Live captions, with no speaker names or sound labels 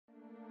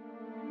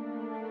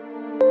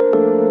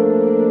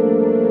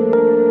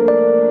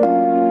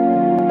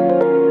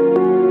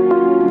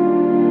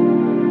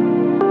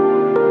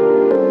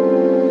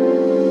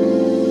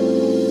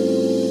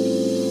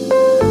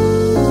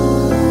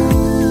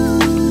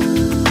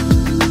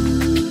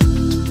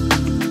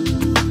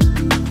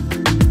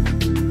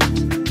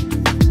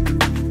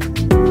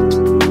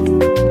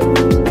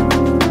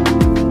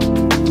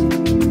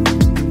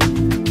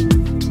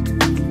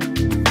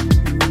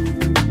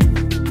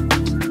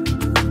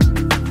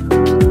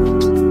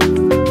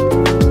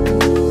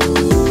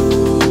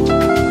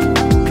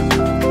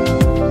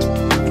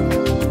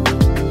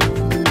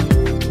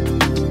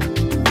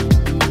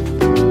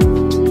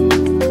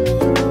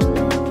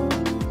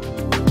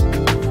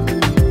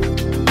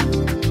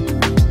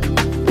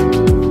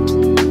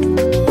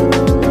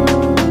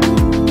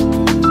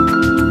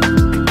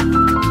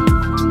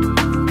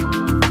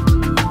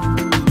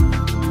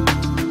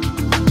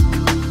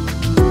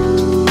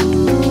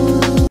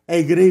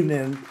Hey, good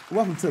evening.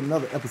 Welcome to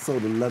another episode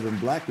of 11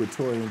 Black with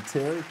Tori and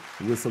Terry.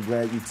 We're so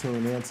glad you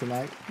tuned in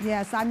tonight.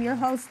 Yes, I'm your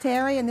host,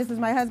 Terry, and this is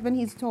my husband.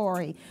 He's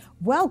Tori.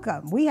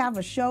 Welcome. We have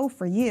a show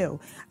for you.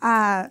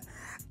 I'm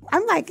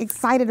like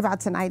excited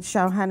about tonight's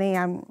show, honey.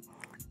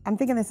 I'm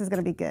thinking this is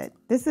going to be good.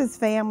 This is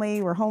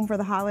family. We're home for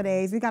the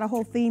holidays. We got a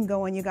whole theme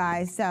going, you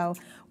guys. So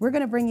we're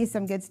going to bring you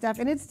some good stuff.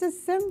 And it's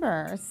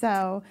December.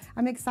 So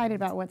I'm excited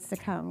about what's to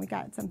come. We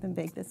got something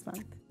big this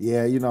month.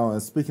 Yeah, you know,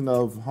 and speaking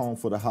of home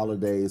for the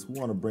holidays, we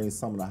want to bring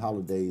some of the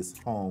holidays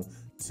home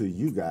to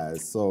you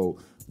guys. So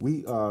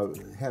we are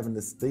having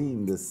this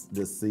theme this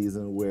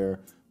season where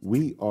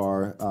we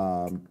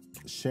are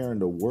sharing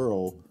the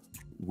world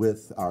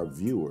with our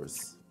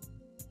viewers.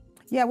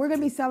 Yeah, we're going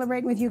to be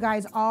celebrating with you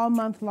guys all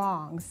month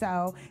long.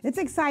 So it's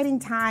an exciting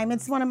time.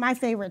 It's one of my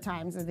favorite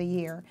times of the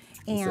year.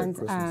 And,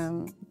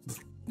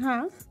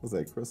 Was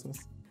that Christmas?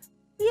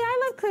 Yeah,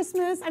 I love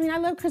Christmas. I mean, I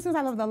love Christmas.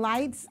 I love the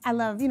lights. I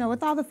love,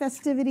 with all the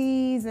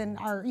festivities and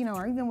or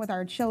even with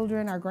our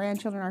children, our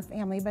grandchildren, our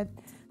family. But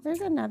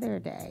there's another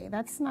day.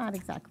 That's not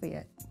exactly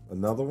it.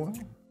 Another one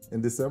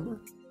in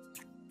December?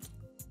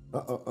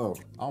 I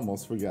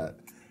almost forgot.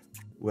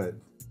 What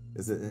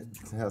is it?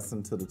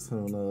 Testing to the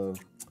tune of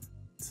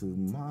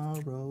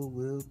 "Tomorrow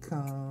Will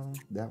Come."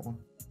 That one?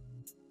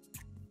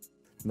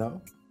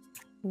 No.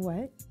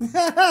 What?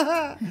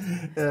 I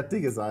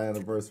think it's our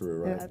anniversary,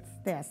 right?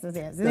 Yes, it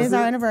is. It is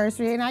our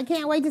anniversary, and I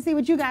can't wait to see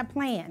what you got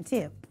planned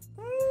too.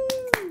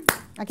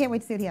 I can't wait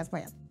to see what he has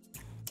planned.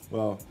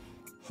 Well,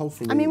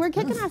 hopefully. I mean, we're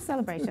kicking off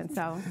celebration,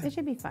 so it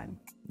should be fun.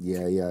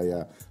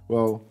 Yeah.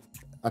 Well,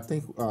 I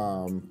think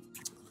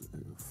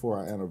for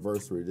our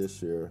anniversary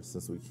this year,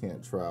 since we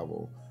can't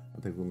travel,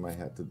 I think we might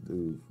have to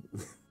do.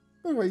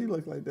 Why you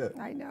look like that?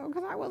 I know,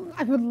 because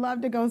I would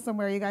love to go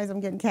somewhere, you guys. I'm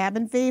getting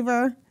cabin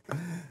fever.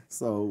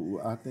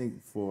 So I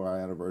think for our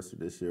anniversary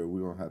this year,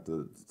 we're going to have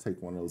to take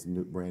one of those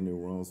brand new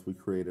rooms we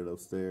created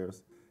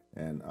upstairs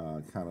and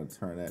kind of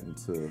turn that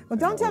into... Well,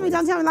 don't tell me.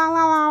 Don't tell me.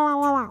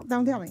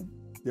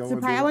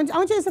 Surprise. I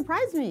want you to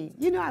surprise me.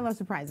 You know I love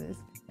surprises.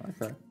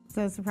 Okay.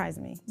 So surprise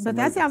me. So but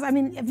that sounds, I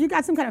mean, if you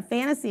got some kind of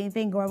fantasy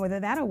thing going with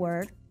it, that'll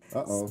work.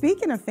 Uh-oh.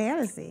 Speaking of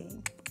fantasy...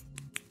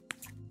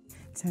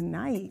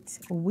 Tonight,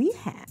 we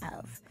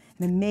have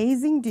an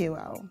amazing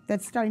duo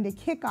that's starting to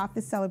kick off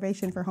the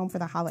celebration for Home for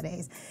the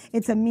Holidays.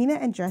 It's Amina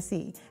and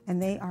Jesse,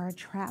 and they are a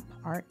trap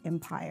art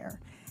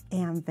empire.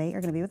 And they are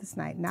going to be with us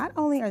tonight. Not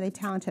only are they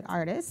talented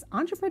artists,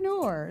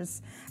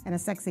 entrepreneurs, and a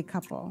sexy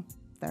couple,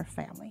 they're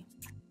family.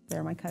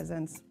 They're my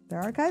cousins.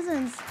 They're our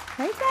cousins.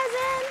 Hey,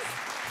 cousins.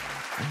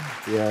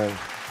 Yeah.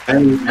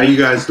 Hey, how you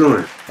guys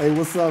doing? Hey,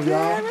 what's up,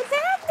 y'all? Hey, what's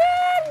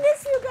happening?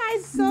 Miss you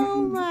guys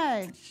so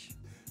much.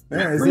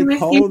 Man, is it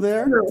cold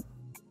there?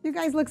 You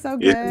guys look so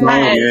good.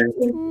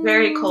 It's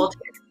very cold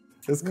here.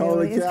 It's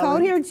cold in Cali? It's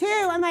cold here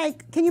too. I'm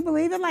like, can you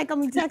believe it? Like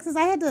I'm in Texas.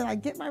 I had to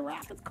get my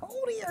wrap. It's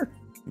cold here.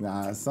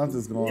 Nah,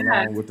 something's going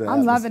on with that.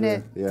 I'm loving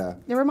it. Yeah.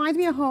 It reminds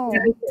me of home.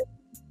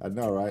 I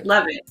know, right?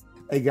 Love it.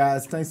 Hey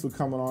guys, thanks for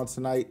coming on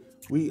tonight.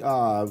 We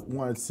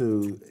wanted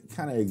to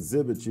kind of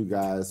exhibit you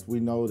guys. We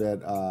know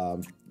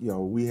that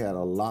we had a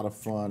lot of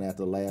fun at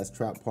the last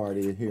trap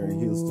party here in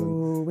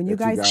Houston. When you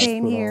guys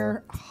came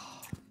here.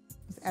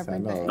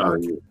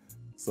 Everything.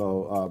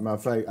 So, matter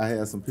of fact, I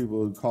had some people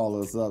who call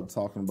us up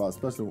talking about,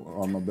 especially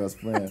my best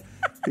friend.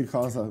 He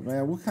calls up,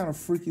 man, what kind of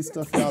freaky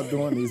stuff y'all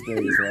doing these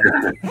days,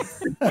 right?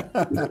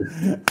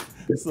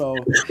 So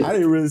I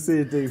didn't really see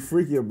anything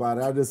freaky about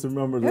it. I just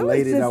remember the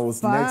lady that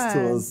was next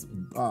to us.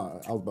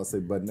 I was about to say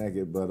butt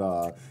naked,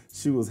 but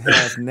she was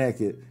half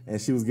naked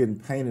and she was getting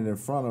painted in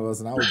front of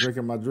us, and I was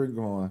drinking my drink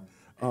going,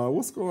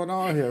 what's going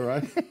on here,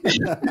 right?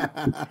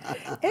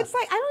 It's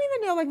like, I don't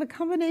even know, like the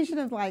combination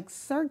of like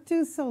Cirque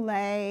du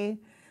Soleil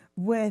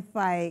with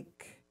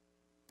like,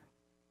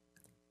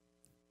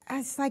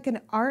 it's like an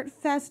art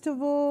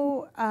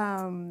festival,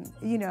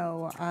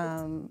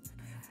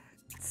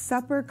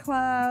 supper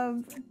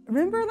club.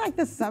 Remember like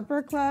the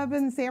supper club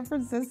in San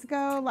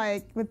Francisco,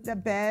 like with the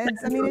beds?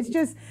 I mean,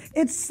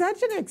 it's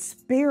such an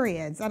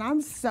experience. And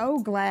I'm so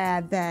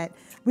glad that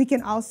we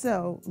can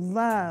also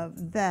love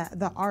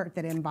the art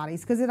that it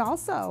embodies, because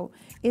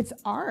it's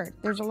art.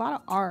 There's a lot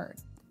of art.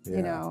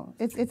 Yeah.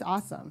 It's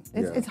awesome.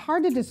 It's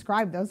hard to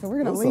describe though, so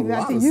we're gonna leave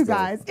that to you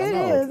guys. It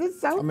is.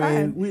 It's so fun.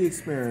 I mean, we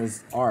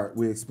experienced art,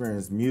 we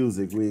experienced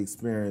music, we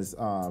experienced.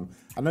 I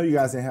know you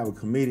guys didn't have a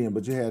comedian,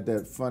 but you had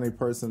that funny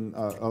person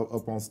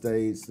up on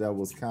stage that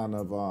was kind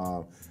of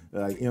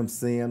like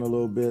emceeing a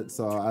little bit.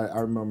 So I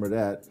remember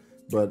that.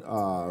 But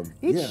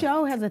each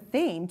show has a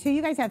theme too.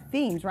 You guys have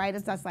themes, right?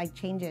 It's just like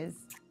changes.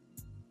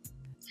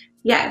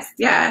 Yes,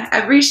 yeah.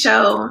 Every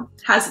show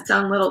has its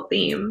own little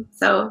theme,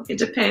 so it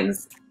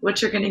depends what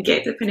you're going to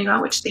get depending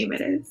on which theme it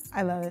is.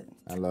 I love it.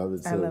 I love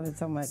it too. I love it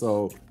so much.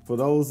 So for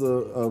those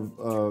of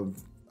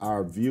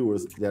our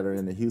viewers that are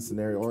in the Houston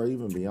area or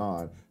even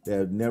beyond that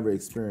have never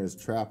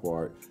experienced trap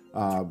art,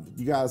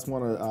 you guys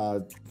want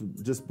to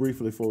just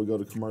briefly before we go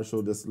to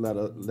commercial, just let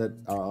our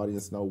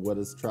audience know what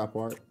is trap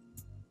art?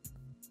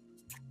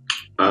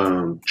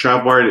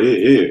 Trap art,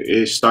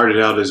 it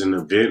started out as an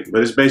event,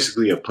 but it's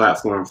basically a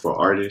platform for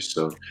artists.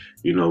 So,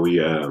 you know,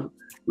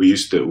 we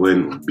used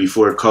to,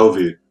 before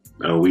COVID,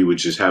 we would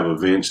just have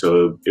events.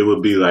 So it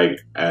would be like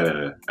at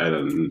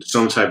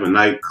some type of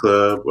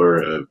nightclub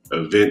or a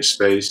event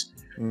space,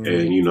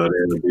 and you know,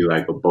 there would be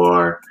like a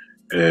bar,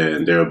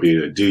 and there'll be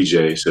a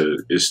DJ. So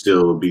it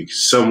still would be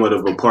somewhat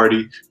of a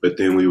party, but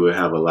then we would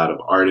have a lot of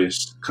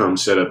artists come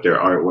set up their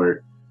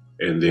artwork,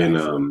 and then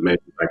maybe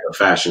like a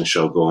fashion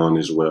show go on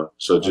as well.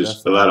 So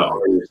just a lot of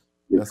artists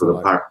for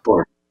the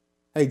party.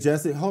 Hey,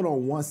 Jesse, hold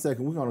on 1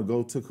 second. We're going to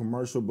go to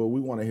commercial, but we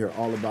want to hear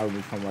all about it when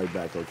we come right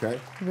back, okay?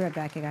 We'll be right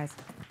back, you guys.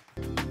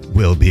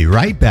 We'll be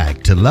right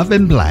back to Love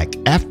in Black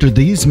after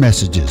these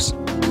messages.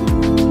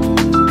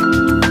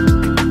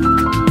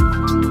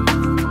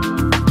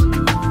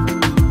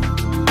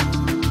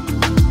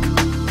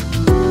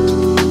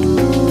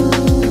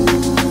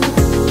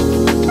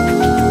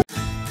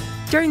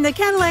 During the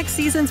Cadillac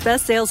Season's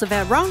Best Sales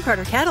event, Ron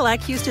Carter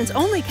Cadillac, Houston's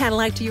only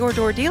Cadillac to your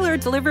door dealer,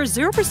 delivers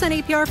 0%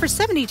 APR for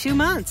 72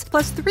 months,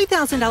 plus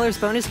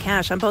 $3,000 bonus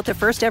cash on both the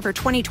first ever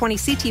 2020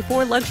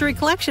 CT4 Luxury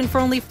Collection for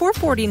only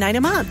 $449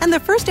 a month, and the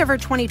first ever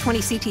 2020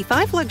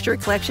 CT5 Luxury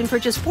Collection for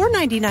just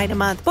 $499 a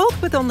month, both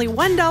with only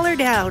 $1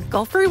 down.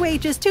 Gulf Freeway,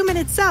 just 2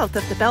 minutes south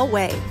of the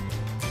Beltway.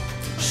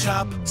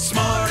 Shop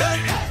smarter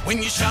when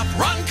you shop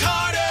Ron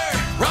Carter.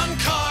 Ron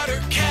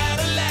Carter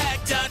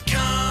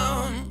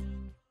Cadillac.com.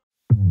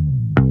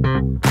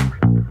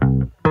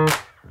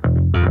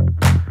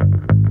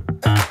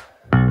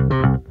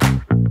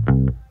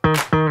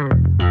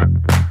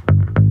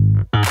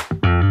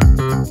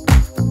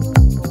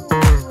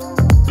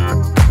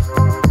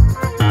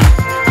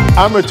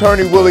 I'm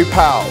attorney Willie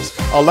Powles.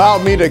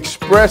 Allow me to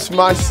express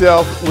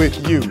myself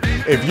with you.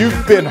 If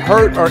you've been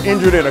hurt or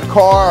injured in a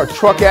car or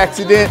truck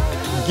accident,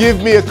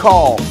 give me a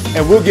call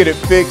and we'll get it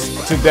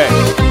fixed today.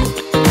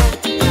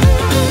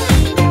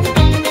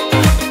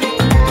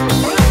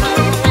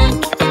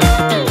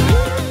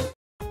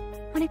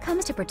 When it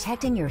comes to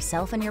protecting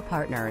yourself and your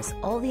partners,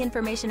 all the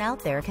information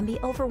out there can be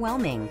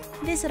overwhelming.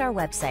 Visit our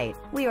website.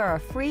 We are a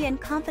free and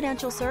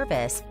confidential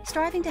service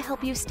striving to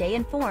help you stay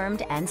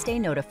informed and stay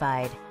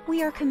notified.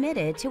 We are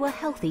committed to a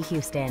healthy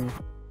Houston.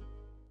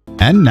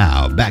 And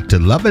now, back to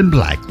Love in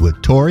Black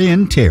with Tori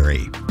and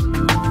Terry.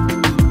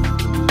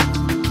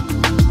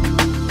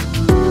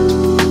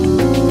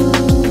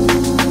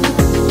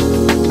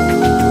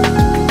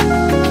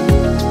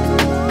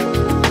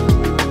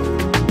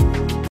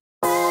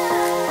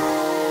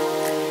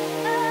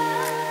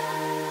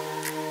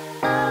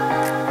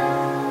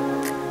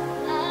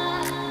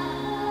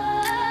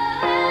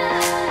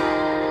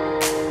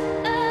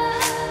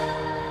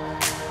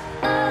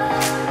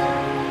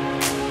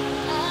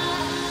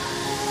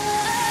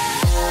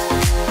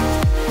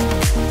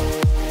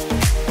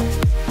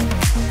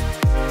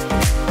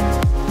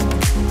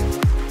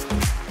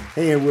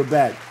 Hey, and we're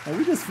back. And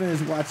we just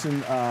finished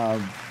watching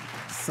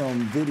some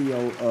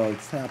video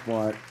of trap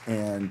art,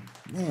 and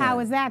man, How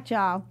was that,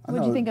 y'all?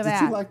 What'd you think of that?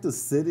 Did you like the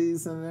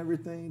cities and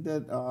everything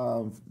that,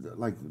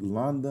 like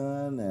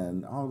London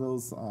and all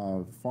those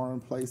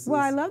foreign places? Well,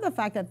 I love the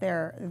fact that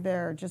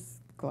they're just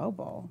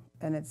global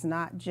and it's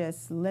not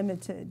just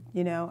limited.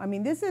 You know, I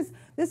mean, this is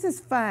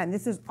fun.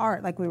 This is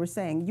art, like we were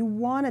saying. You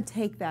want to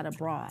take that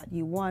abroad.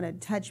 You want to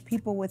touch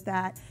people with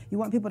that. You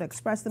want people to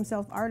express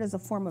themselves. Art is a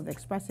form of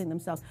expressing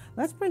themselves.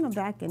 Let's bring them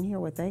back and hear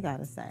what they got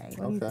to say.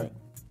 What do you think?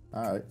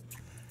 All right.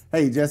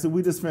 Hey, Jesse,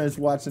 we just finished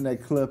watching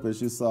that clip,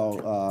 as you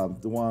saw,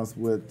 the ones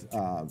with,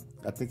 I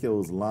think it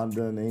was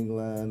London,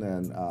 England,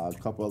 and a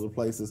couple other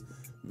places.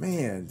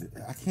 Man,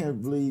 I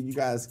can't believe you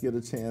guys get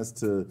a chance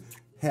to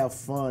have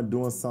fun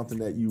doing something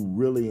that you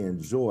really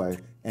enjoy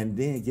and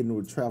then getting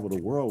to travel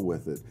the world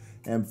with it.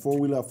 And before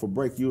we left for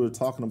break, you were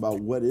talking about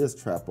what is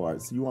trap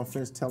art. So you want to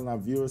finish telling our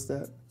viewers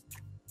that?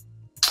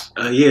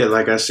 Yeah,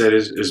 like I said,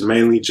 it's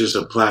mainly just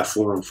a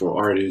platform for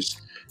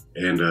artists.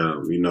 And,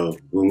 you know,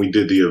 when we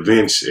did the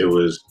events, it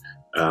was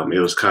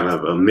kind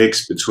of a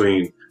mix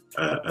between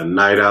a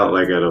night out,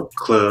 like at a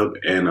club,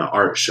 and an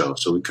art show.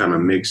 So we kind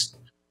of mixed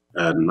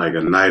like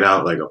a night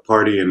out, like a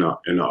party and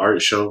an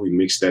art show. We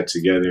mixed that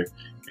together.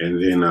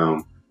 And then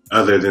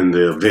other than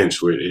the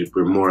events,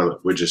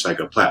 we're just like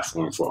a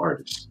platform for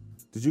artists.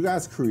 Did you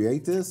guys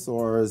create this,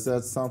 or is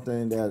that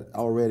something that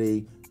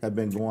already had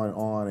been going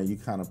on and you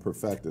kind of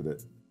perfected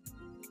it?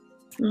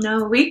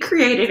 No, we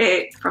created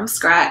it from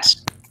scratch.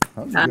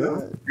 Oh,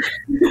 good.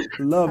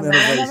 Love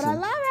innovation. I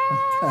love it.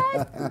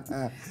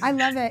 I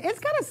love it. It's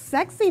got a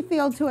sexy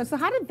feel to it. So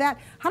how did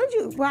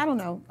you, well, I don't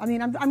know. I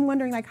mean, I'm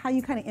wondering like how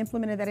you kind of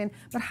implemented that in,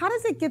 but how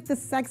does it get the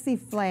sexy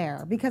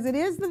flair? Because it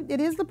is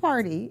the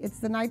party. It's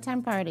the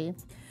nighttime party.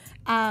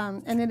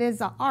 And it is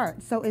the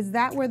art. So is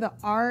that where the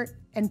art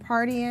and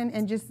partying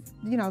and just,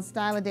 you know,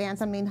 style of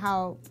dance, I mean,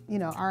 how, you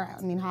know,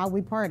 how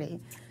we party.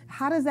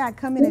 How does that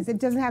come in? It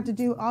doesn't have to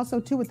do also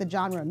too with the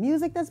genre of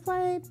music that's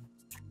played?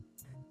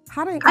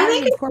 How do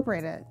you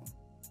incorporate it?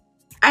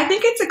 I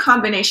think it's a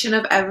combination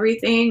of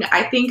everything.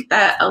 I think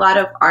that a lot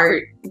of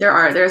art,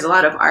 there's a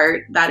lot of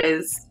art that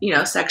is,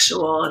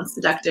 sexual and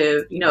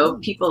seductive.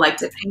 People like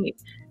to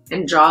paint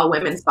and draw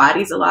women's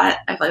bodies a lot.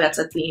 I feel like that's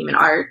a theme in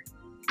art.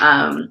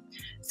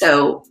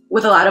 So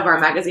with a lot of our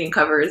magazine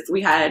covers,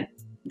 we had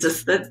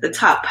just the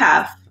top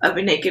half of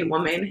a naked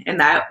woman. And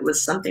that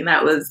was something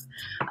that was,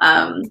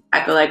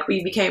 I feel like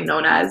we became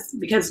known as,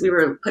 because we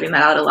were putting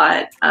that out a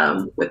lot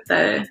with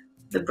the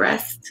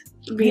breast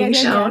being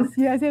shown.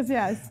 Yes.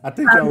 I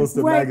think that was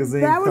the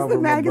magazine. That was the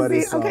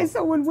magazine. Okay,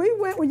 so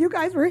when you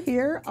guys were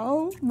here,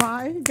 oh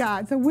my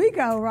God. So we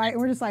go, right?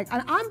 And we're just like,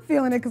 I'm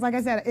feeling it because, like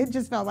I said, it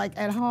just felt like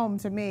at home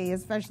to me,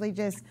 especially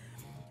just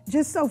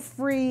so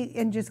free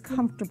and just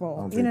comfortable.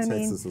 I don't think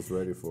Texas was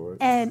ready for it.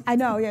 And I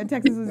know,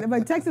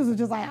 Texas was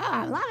just like,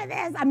 a lot of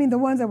this. I mean, the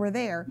ones that were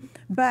there.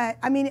 But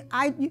I mean,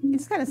 you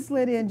just kind of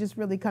slid in just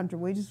really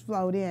comfortable. We just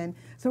flowed in.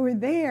 So we're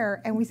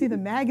there and we see the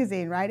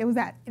magazine, right? It was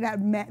that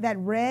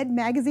red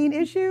magazine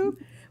issue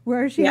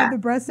where she had the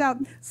breasts out.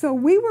 So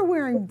we were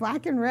wearing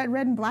black and red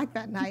and black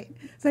that night.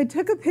 So I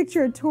took a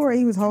picture of Tori.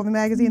 He was holding the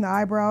magazine, the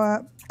eyebrow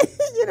up,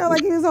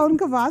 like he was holding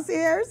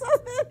Cavassier or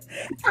something.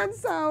 And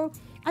so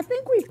I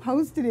think we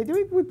posted it.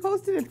 We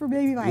posted it for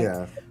maybe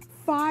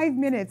 5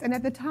 minutes. And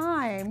at the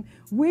time,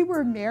 we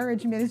were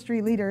marriage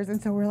ministry leaders.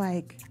 And so we're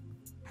like,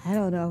 I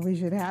don't know if we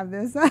should have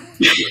this. It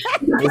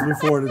was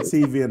before the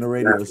TV and the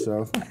radio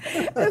show.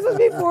 This was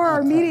before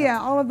our media,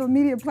 all of the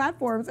media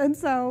platforms. And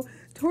so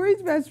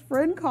Tori's best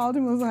friend called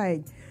and was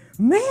like,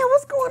 man,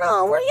 what's going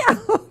on? Where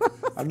y'all?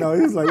 I know,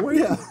 he was like, where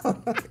y'all?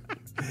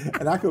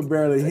 And I could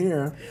barely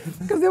hear him.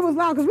 Because it was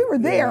loud, because we were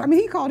there. Yeah. I mean,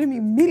 he called him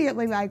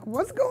immediately like,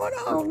 what's going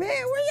on, man?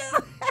 Where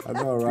y'all? I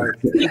know, right?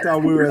 He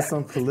thought we were at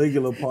some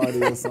Caligula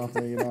party or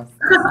something,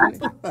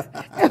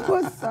 It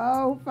was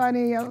so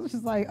funny. I was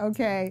just like,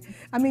 okay.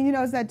 I mean,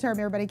 it's that term,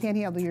 everybody can't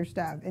handle your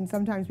stuff. And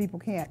sometimes people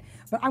can't.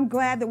 But I'm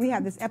glad that we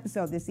have this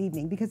episode this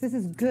evening because this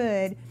is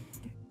good.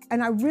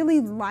 And I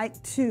really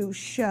like to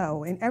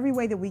show in every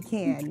way that we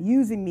can,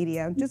 using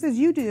media, just as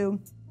you do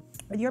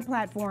with your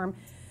platform.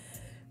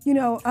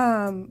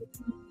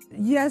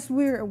 Yes,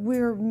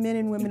 we're men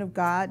and women of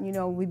God.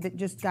 We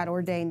just got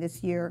ordained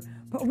this year,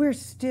 but we're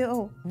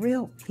still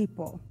real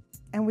people,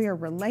 and we are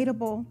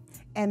relatable,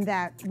 and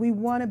that we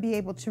want to be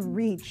able to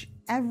reach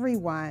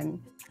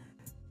everyone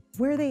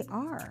where they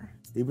are.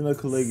 Even a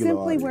Caligula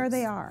simply audience. Where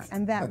they are,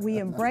 and that we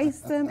embrace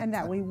them, and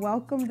that we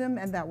welcome them,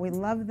 and that we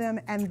love them,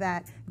 and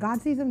that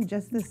God sees them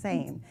just the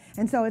same.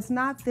 And so it's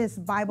not this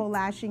Bible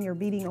lashing or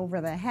beating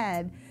over the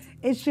head.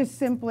 It's just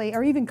simply,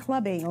 or even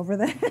clubbing over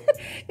the head.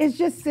 It's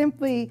just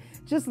simply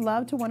just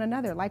love to one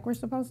another like we're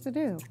supposed to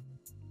do.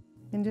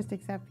 And just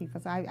accept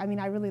people. So I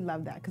really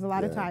love that because a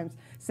lot of times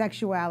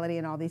sexuality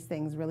and all these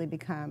things really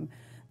become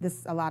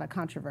a lot of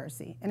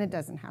controversy. And it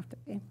doesn't have to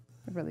be.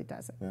 It really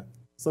doesn't. Yeah.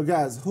 So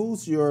guys,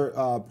 who's your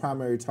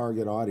primary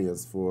target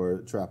audience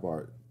for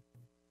TRAPXART?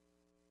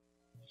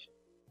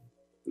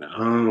 A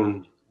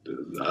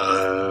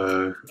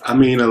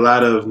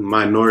lot of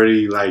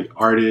minority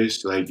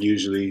artists,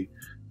 usually,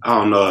 I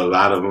don't know, a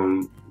lot of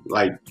them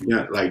like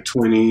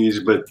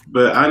 20s, but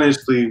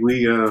honestly,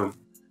 we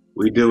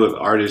deal with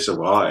artists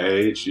of all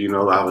age.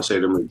 I would say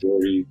the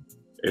majority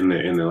in the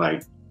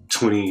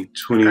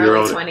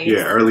 20-year-old,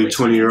 early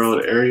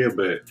 20-year-old area,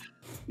 but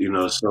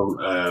some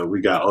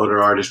we got older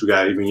artists, we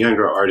got even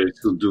younger artists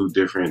who do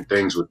different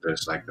things with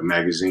us, like the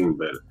magazine,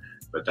 but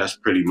that's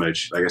pretty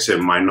much, like I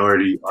said,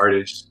 minority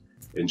artists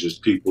and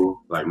just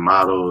people like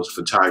models,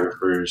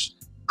 photographers,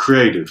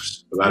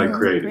 creatives, a lot of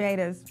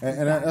creatives.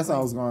 And that's what I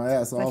was going to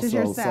ask Such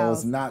also. So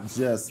it's not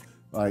just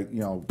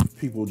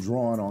people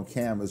drawing on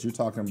canvas. You're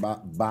talking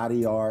about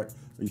body art,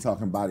 you're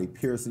talking body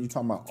piercing, you're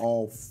talking about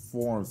all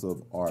forms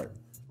of art,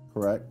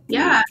 correct?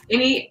 Yeah,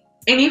 any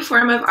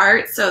form of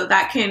art. So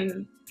that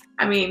can,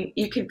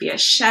 you could be a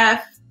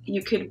chef,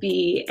 you could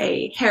be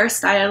a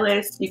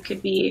hairstylist, you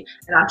could be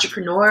an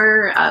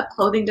entrepreneur, a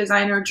clothing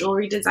designer,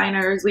 jewelry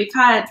designers. We've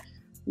had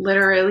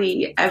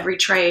literally every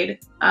trade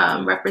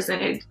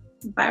represented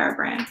by our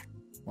brand.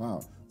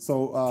 Wow.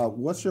 So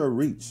what's your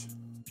reach?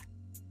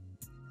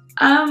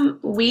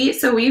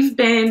 We've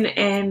been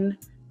in,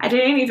 I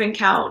didn't even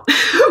count.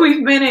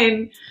 We've been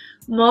in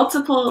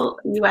multiple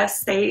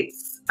US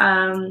states,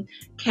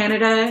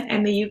 Canada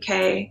and the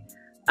UK.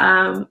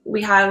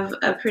 We have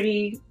a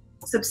pretty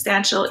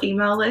substantial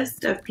email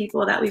list of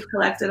people that we've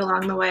collected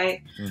along the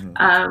way.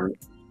 Mm-hmm.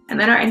 And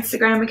then our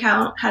Instagram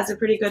account has a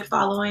pretty good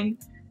following.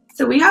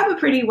 So we have a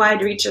pretty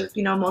wide reach of,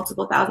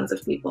 multiple thousands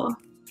of people.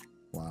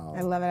 Wow.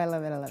 I love it. I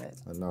love it. I love it.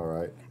 I know,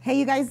 right? Hey,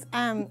 you guys,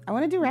 I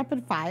want to do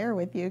rapid fire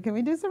with you. Can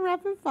we do some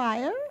rapid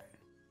fire?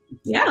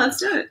 Yeah, let's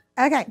do it.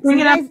 Okay.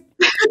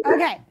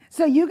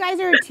 So you guys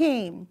are a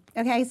team.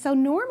 Okay. So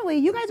normally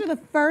you guys are the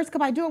first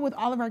couple. I do it with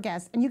all of our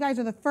guests, and you guys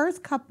are the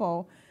first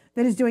couple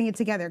that is doing it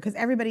together because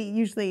everybody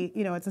usually,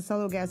 it's a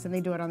solo guest and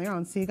they do it on their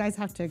own. So you guys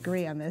have to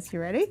agree on this.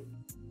 You ready?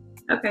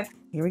 Okay.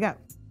 Here we go.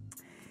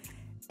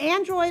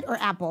 Android or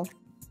Apple?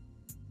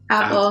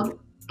 Apple.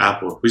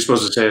 Apple. We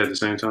supposed to say it at the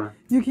same time?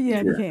 You can,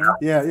 you can.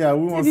 Yeah.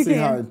 We want to see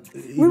how.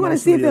 We want to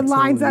see if it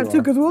lines up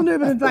too, because because we'll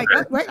never like.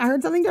 Oh, wait, I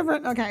heard something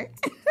different. Okay.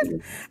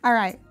 All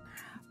right.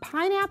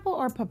 Pineapple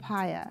or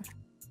papaya?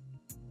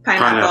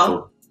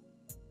 Pineapple.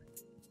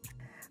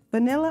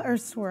 Vanilla or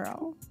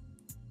swirl?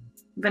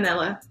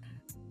 Vanilla.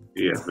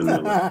 Yeah,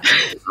 vanilla.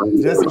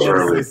 Just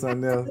want to say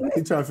something else.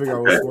 He trying to figure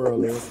out what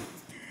swirl is.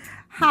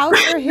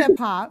 House or hip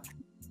hop?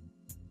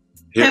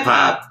 Hip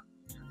hop.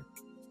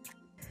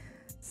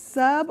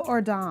 Sub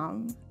or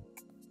dom?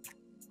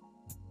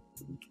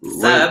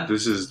 Sub.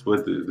 This is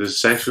what this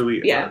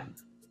sexually. Yeah.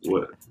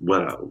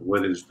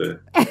 What is the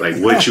like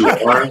what you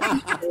are?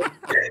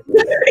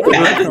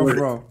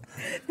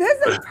 This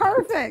is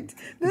perfect.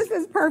 This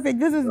is perfect.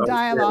 This is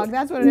dialogue.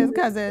 That's what it is,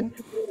 cousin.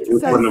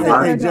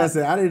 Hey,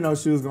 Jesse, I didn't know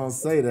she was gonna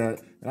say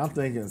that, and I'm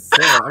thinking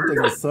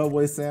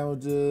Subway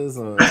sandwiches.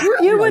 Or,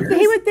 he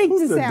would think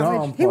the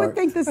sandwich. He would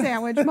think the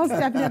sandwich. Most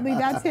definitely,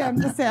 that's him,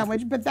 the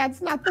sandwich. But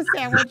that's not the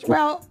sandwich.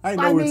 Well, I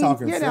know we're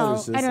talking I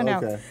don't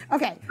know.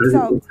 Okay,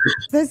 so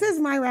this is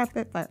my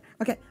rapid fire.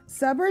 Okay,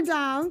 sub or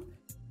dom?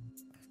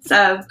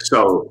 Sub.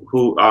 So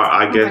who are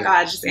I guess? Oh my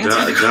God, just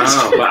answer the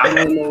question. But I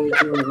don't know.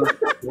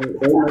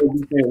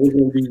 We're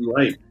gonna be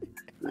right.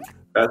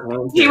 That's what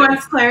I'm saying. He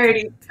wants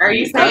clarity. Are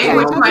you saying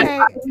which one?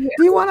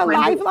 Do you want a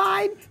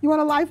lifeline? You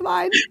want a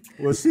lifeline?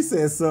 Well, she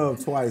said sub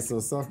twice, so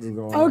something's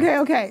going on.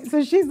 Okay.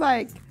 So she's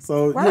like,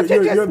 so why don't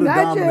you just you're the nudge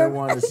dominant him?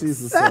 one, and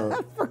she's the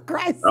sub. For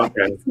Christ's sake.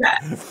 Okay. Yeah.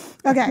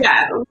 Okay.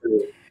 Yeah.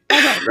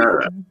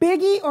 Okay.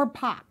 Biggie or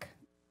Pac?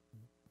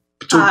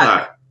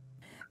 Tupac.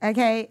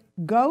 Okay.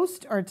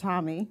 Ghost or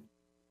Tommy?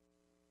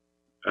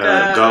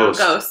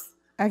 Ghost.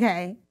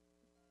 Okay.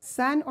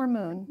 Sun or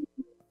moon?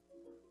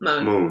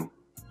 Moon.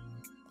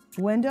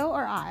 Window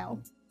or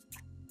aisle?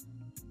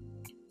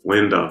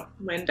 Window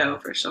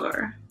for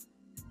sure.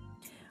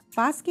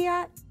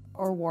 Basquiat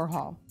or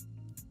Warhol?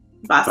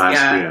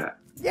 Basquiat.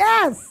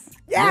 Yes.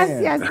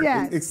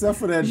 Except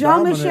for that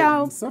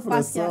Jean-Michel. Except for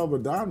that sub or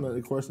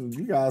dominant question,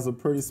 you guys are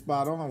pretty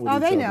spot on with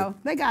each they other. know.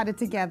 They got it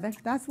together.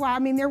 That's why,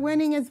 they're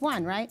winning as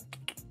one, right?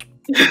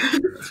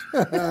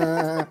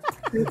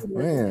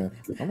 Man,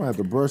 I'm gonna have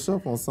to brush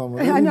up on some of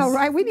these. I know,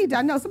 right?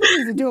 I know somebody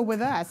needs to do it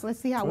with us. Let's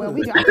see how well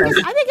we do. I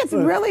think it's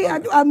really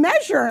a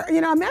measure,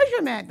 a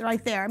measurement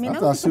right there. I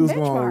thought she was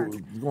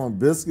going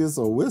biscuits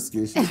or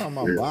whiskey. She's talking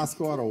about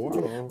Basquiat or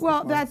water.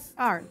 Well, that's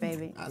art,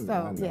 baby. I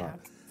know. Yeah.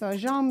 So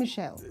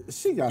Jean-Michel.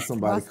 She got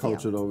somebody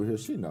cultured over here.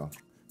 She know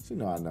I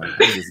know.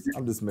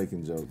 I'm just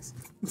making jokes.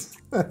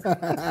 So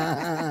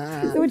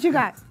what you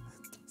got?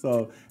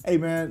 So, hey,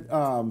 man,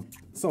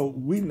 so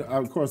we,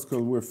 of course, because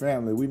we're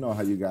family, we know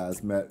how you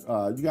guys met.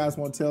 You guys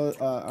want to tell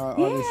our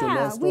audience your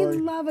love story?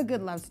 We love a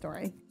good love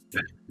story.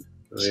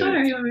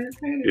 Sure. You want me to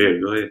start? Yeah,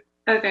 go ahead.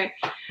 Okay.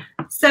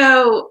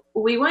 So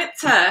we went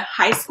to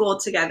high school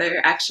together,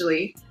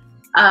 actually.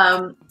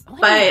 But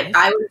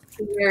I was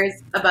 2 years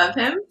above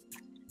him.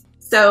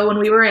 So when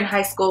we were in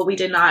high school, we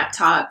did not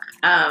talk.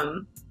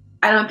 I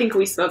don't think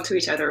we spoke to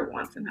each other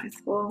once in high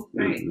school.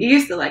 Right? Mm-hmm. You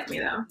used to like me,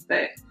 though.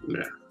 But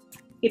yeah.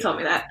 He told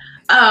me that.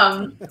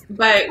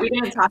 But we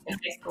didn't talk in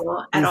high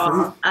school at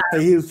all.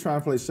 He was trying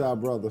to play shy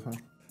brother, huh?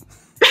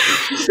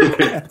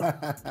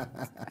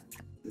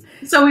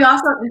 So we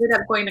also ended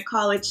up going to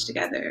college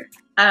together.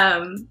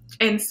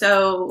 And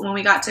so when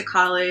we got to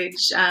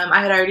college,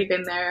 I had already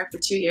been there for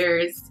 2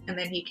 years, and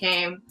then he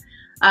came.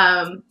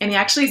 And he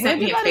actually sent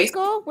me a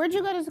Facebook. Where'd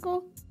you go to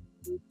school?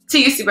 To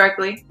UC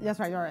Berkeley. That's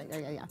right. All right.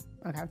 Yeah.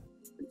 Okay.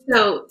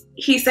 So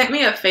he sent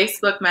me a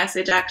Facebook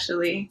message,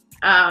 actually.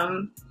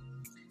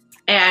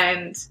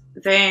 And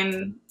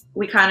then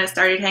we kind of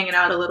started hanging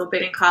out a little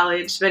bit in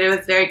college, but it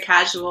was very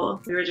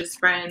casual. We were just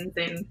friends,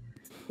 and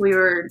we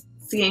were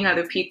seeing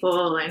other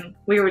people, and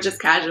we were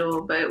just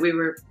casual, but we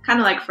were kind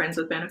of like friends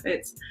with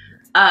benefits.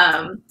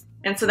 And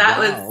so that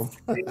was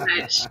pretty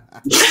much.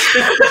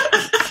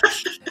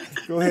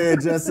 Go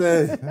ahead,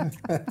 Jesse.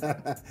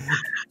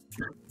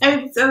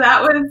 And so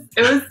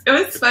it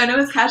was fun. It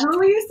was casual.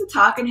 We used to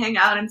talk and hang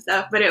out and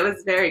stuff, but it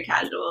was very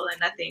casual and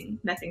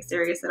nothing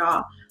serious at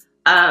all.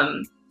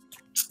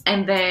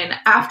 And then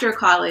after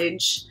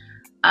college,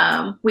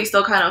 we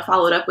still kind of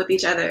followed up with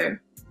each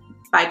other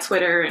by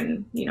Twitter,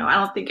 and I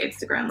don't think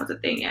Instagram was a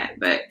thing yet,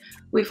 but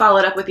we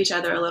followed up with each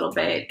other a little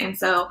bit. And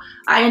so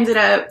I ended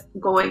up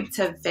going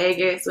to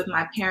Vegas with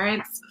my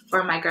parents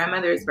for my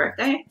grandmother's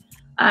birthday.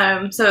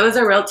 So it was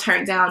a real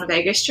turn down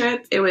Vegas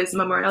trip. It was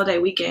Memorial Day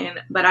weekend,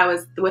 but I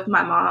was with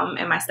my mom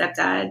and my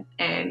stepdad,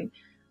 and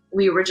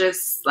we were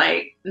just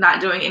like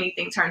not doing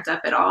anything turned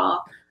up at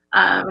all.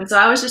 And so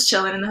I was just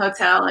chilling in the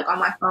hotel, like on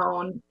my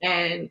phone,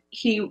 and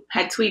he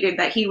had tweeted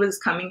that he was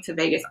coming to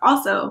Vegas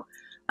also,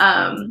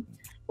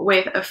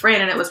 with a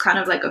friend, and it was kind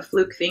of like a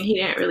fluke thing. He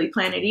didn't really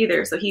plan it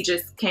either. So he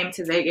just came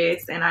to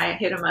Vegas, and I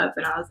hit him up,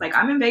 and I was like,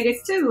 I'm in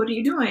Vegas too. What are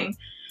you doing?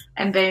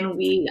 And then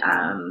we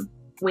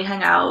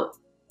hung out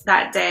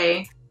that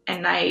day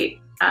and night,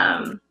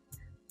 and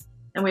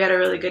we had a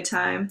really good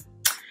time.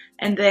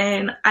 And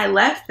then I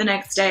left the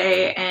next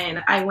day,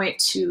 and I went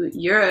to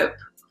Europe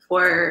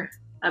for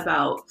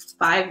about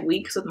 5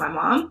 weeks with my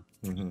mom.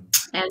 Mm-hmm.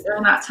 And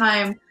during that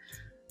time,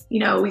 you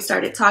know, we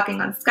started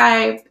talking on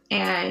Skype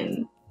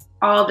and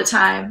all the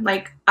time.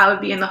 Like, I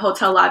would be in the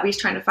hotel lobbies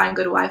trying to find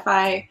good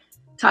Wi-Fi,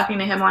 talking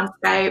to him on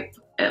Skype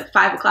at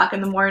 5 o'clock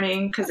in the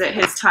morning, because at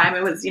his time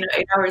it was, you know,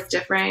 8 hours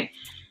different.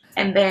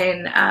 And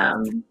then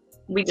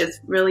we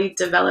just really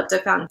developed a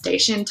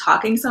foundation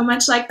talking so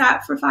much like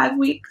that for 5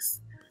 weeks.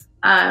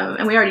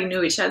 And we already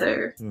knew each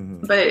other,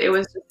 but it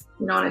was just,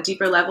 you know, on a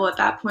deeper level at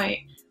that point.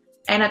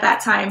 And at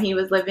that time, he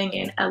was living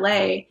in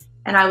LA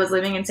and I was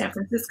living in San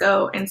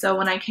Francisco. And so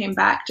when I came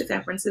back to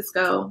San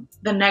Francisco,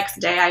 the next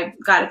day I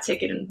got a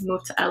ticket and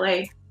moved to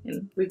LA,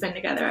 and we've been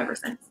together ever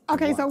since.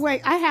 Okay, so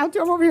wait, I'm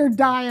over here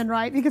dying,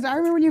 right? Because I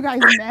remember when you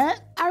guys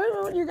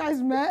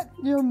met.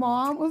 Your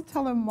mom was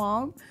telling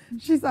Mom,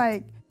 she's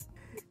like,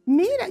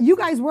 Mina, you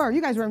guys were,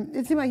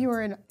 it seemed like you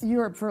were in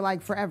Europe for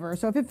like forever.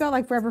 So if it felt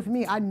like forever for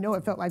me, I know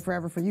it felt like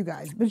forever for you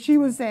guys. But she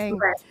was saying,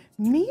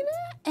 Mina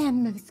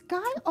and this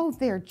guy,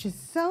 they're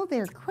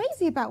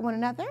crazy about one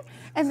another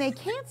and they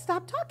can't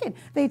stop talking.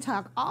 They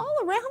talk all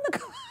around the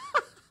clock.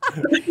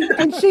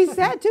 And she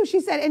said,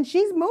 and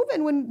she's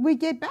moving when we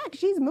get back.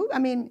 She's moving. I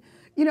mean,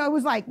 you know, it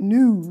was like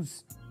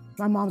news.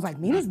 My mom's like,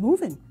 Mina's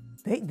moving.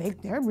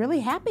 They're really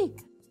happy.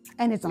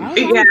 And it's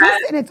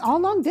all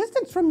long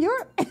distance from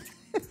Europe.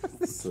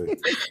 It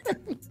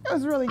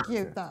was really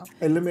cute, though.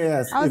 Hey, let me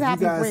ask, if you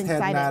guys had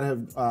excited. not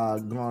have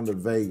gone to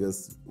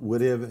Vegas,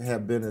 would it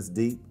have been as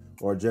deep,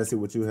 or Jesse,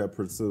 would you have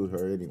pursued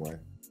her anyway?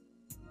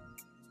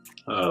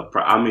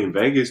 I mean,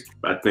 Vegas,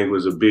 I think,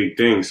 was a big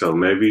thing, so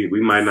maybe we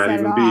might not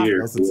even be here.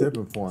 That's a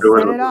tipping point.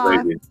 Set it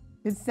off.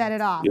 It set it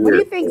off. Yeah. What do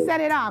you think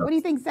set it off? What do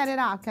you think set it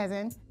off,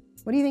 cousin?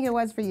 What do you think it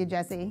was for you,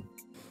 Jesse?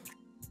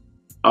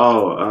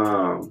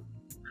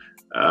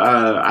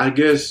 I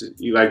guess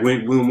like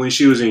when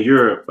she was in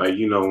Europe, like,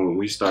 you know, when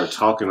we started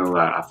talking a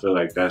lot, I feel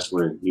like that's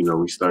when, you know,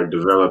 we started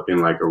developing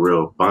like a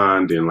real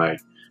bond, and like,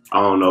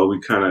 I don't know,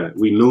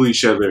 we knew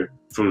each other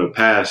from the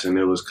past, and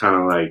it was kind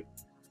of like,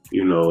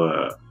 you know,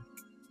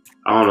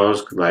 I don't know,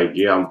 it's like,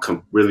 yeah, I'm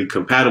really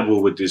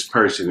compatible with this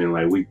person, and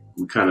like we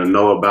kind of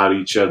know about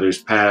each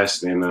other's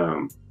past,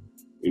 and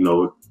you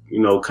know,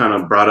 kind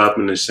of brought up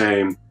kind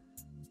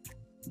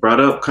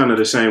of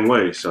the same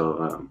way,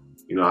 so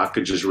you know, I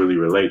could just really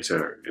relate to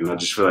her, and I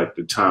just feel like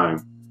the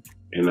time,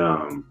 and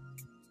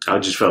I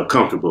just felt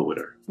comfortable with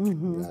her.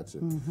 Gotcha.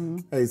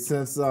 Hey,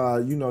 since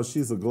you know,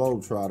 she's a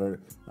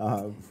globetrotter,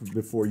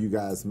 before you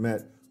guys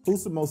met,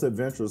 who's the most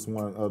adventurous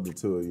one of the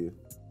two of you?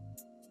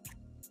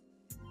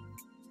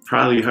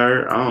 Probably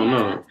her. I don't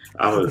know.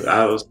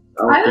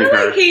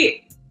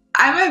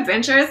 I'm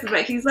adventurous,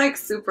 but he's like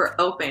super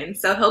open,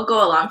 so he'll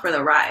go along for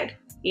the ride.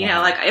 You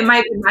know, like, it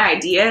might be my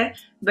idea,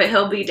 but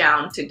he'll be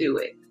down to do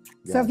it.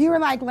 So if you were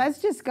like, let's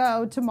just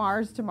go to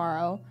Mars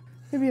tomorrow,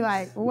 he'd be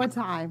like, well, what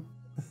time?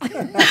 So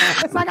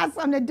I got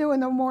something to do in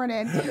the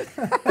morning.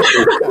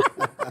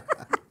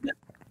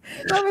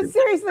 No, but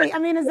seriously, I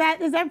mean, is that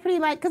pretty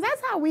like, because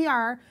that's how we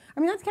are. I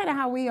mean, that's kind of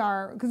how we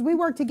are, because we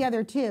work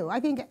together too. I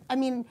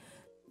mean,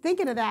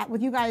 thinking of that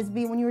with you guys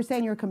when you were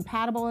saying you're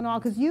compatible and all,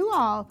 because your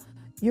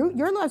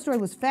love story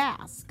was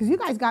fast, because you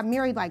guys got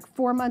married like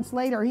 4 months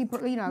later.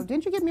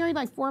 Didn't you get married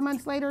like 4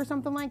 months later or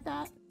something like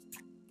that?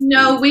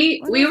 No,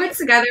 we were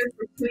together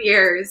for 2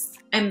 years,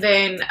 and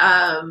then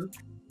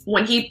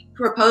when he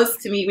proposed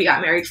to me, we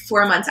got married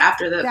 4 months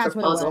after the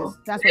proposal.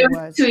 That's what it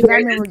was. 2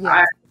 years into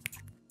our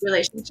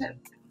relationship.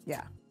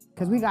 Yeah,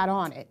 because we got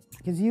on it.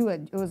 Because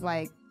it was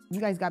like, you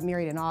guys got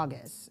married in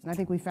August, and I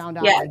think we found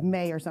out like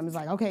May or something. It's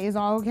like, okay, it's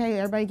all okay.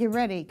 Everybody get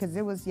ready, because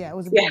it was a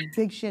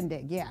big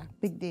shindig. Yeah,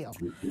 big deal.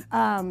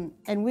 And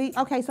so I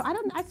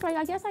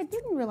guess I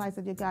didn't realize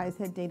that you guys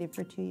had dated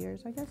for 2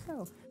 years. I guess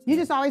so. You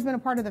just always been a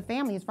part of the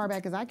family as far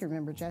back as I can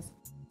remember, Jess.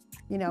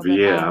 You know. But,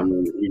 I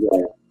mean, you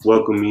guys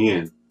welcome me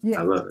in.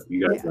 Yeah. I love it.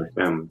 You guys are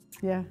family.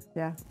 Yeah.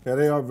 Yeah,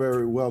 they are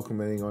very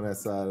welcoming on that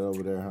side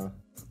over there, huh?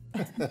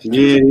 Yeah.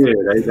 They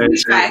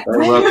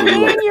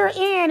when you're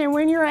in and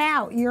when you're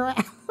out, you're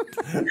out.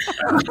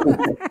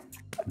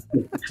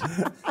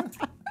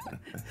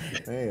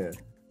 Man.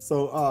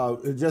 So,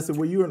 Jesse,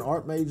 were you an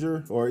art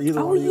major, or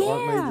either one of you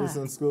art majors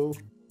in school?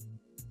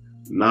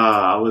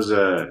 Nah, I was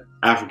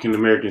African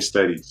American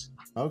Studies.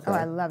 Okay. Oh,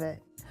 I love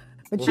it.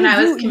 But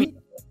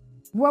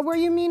what were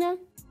you, Mina?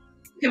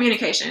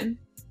 Communication.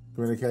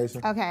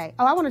 Okay.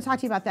 Oh, I want to talk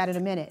to you about that in a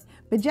minute.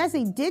 But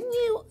Jesse, didn't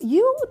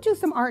you do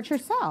some art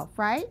yourself,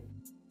 right?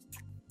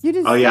 You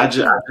just I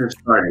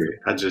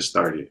just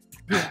started.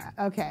 Yeah,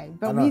 okay.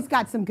 But he's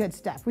got some good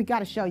stuff. We got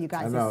to show you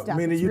guys his stuff. I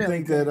mean, you really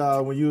think good.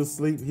 that when you were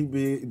asleep, he'd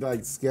be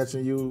like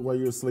sketching you while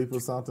you're asleep or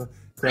something?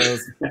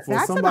 Because for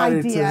That's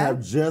somebody to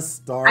have just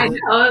started,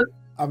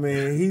 I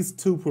mean, he's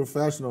too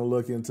professional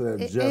looking to have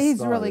just started.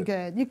 He's really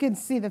good. You can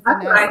see the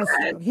finesse.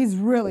 He's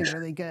really,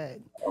 really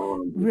good.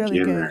 Really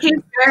good.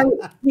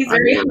 He's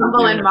very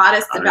humble and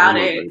modest about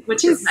it,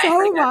 which is nice.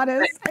 So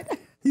modest.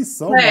 He's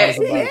so modest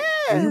about it.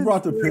 When you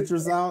brought the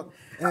pictures out,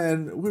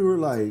 And we were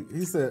like,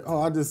 he said,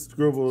 "Oh, I just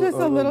scribbled Just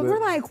a little." bit." We're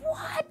like,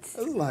 "What?"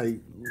 I was like,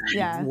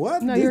 Yeah.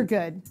 "What?" No, you're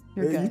good.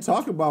 You're good. You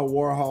talk about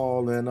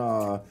Warhol and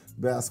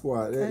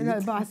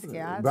Basquiat.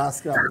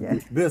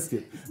 Basquiat.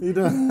 Biscuit. You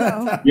know?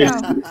 No.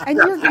 And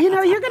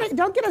you're gonna,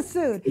 don't get us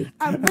sued.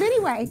 But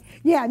anyway,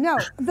 yeah, no.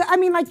 I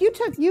mean, like you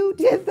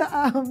did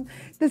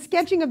the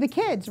sketching of the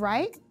kids,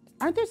 right?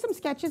 Aren't there some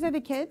sketches of the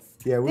kids?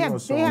 Yeah, they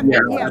have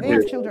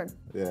children.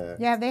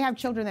 Yeah, they have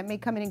children that may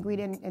come in and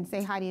greet and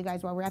say hi to you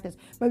guys while we're at this.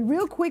 But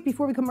real quick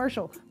before we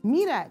commercial,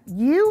 Mita,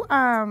 you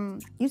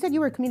said you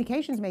were a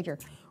communications major.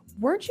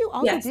 Weren't you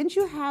also? Yes. Didn't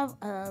you have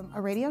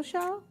a radio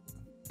show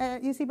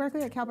at UC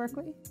Berkeley, at Cal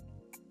Berkeley?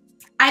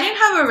 I didn't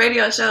have a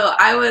radio show.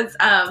 I was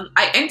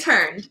I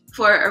interned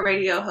for a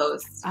radio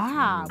host.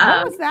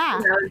 What was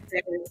that?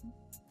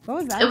 What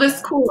was that? It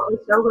was cool. The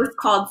show was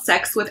called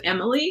Sex with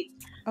Emily.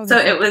 Oh, so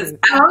it was,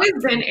 I've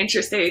always been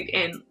interested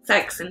in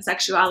sex and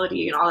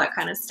sexuality and all that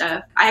kind of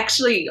stuff. I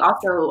actually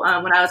also,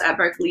 when I was at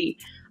Berkeley,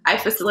 I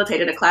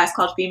facilitated a class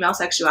called Female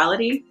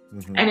Sexuality.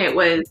 Mm-hmm. And it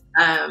was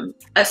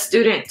a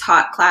student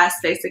taught class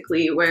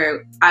basically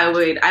where I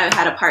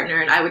had a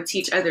partner and I would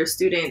teach other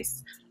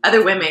students,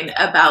 other women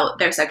about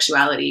their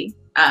sexuality.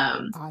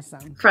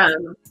 Awesome.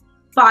 From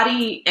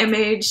body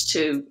image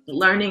to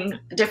learning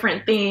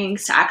different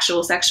things to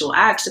actual sexual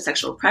acts to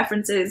sexual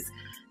preferences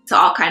to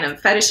all kind of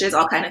fetishes,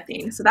 all kind of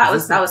things. So that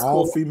was cool.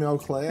 All female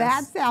class?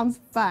 That sounds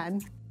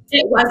fun.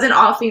 It was an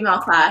all female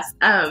class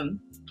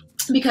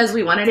because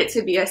we wanted it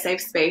to be a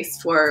safe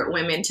space for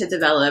women to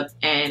develop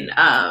and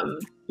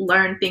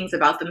learn things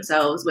about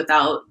themselves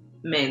without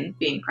men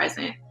being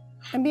present.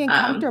 And being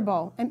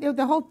comfortable. And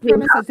the whole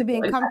premise is to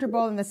being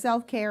comfortable and the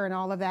self-care and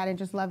all of that and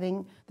just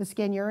loving the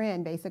skin you're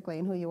in, basically,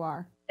 and who you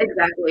are.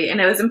 Exactly. And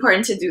it was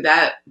important to do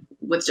that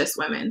with just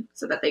women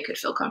so that they could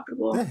feel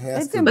comfortable.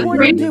 It's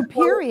important to do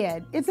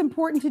period. It's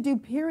important to do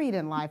period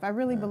in life. I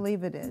really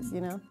believe it is,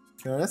 you know?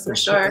 Yeah, that's for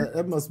sure.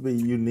 That must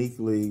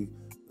be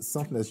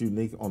something that's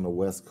unique on the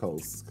West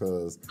Coast,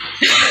 because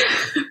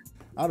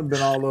I've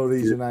been all over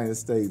these United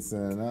States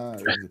and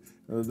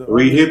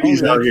we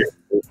hippies out here.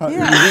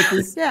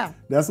 Hippies? Yeah.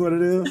 That's what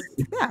it is?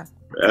 Yeah.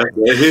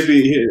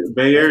 Hippie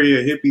Bay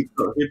Area hippie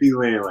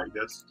land, like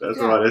that's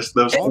all that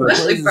stuff. All the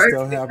crazy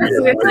stuff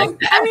happens.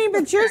 I mean,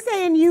 but you're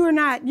saying you are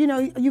not,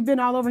 you've been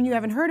all over and you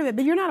haven't heard of it,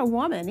 but you're not a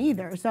woman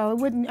either, so it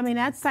wouldn't. I mean,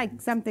 that's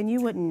like something you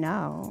wouldn't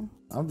know.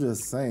 I'm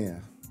just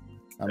saying.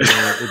 I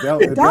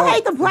mean, don't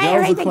hate the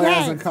player, hate the game. There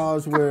was a class in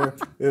college where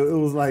it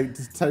was like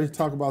to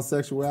talk about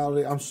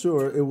sexuality. I'm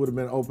sure it would have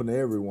been open to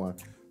everyone.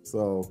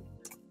 So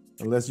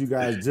unless you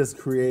guys just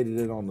created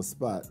it on the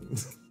spot.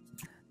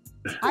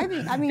 I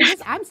mean,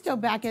 I'm still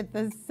back at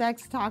the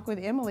Sex Talk with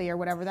Emily or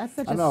whatever. That's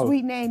such a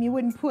sweet name. You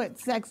wouldn't put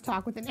Sex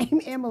Talk with the name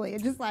Emily.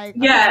 It's just like,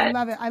 yeah, I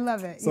love it. I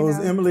love it. So is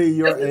Emily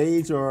your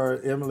age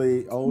or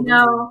Emily older?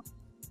 No,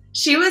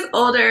 she was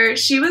older.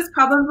 She was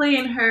probably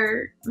in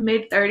her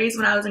mid-30s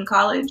when I was in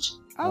college.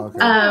 Oh,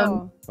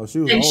 cool. She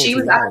was and she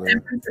was out of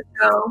San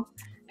Francisco.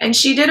 And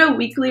she did a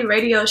weekly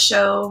radio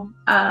show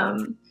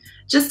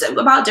just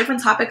about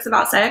different topics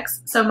about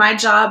sex. So my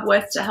job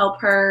was to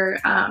help her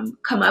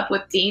come up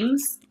with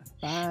themes.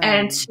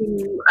 And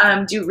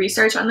to do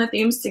research on the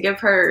themes to give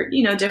her,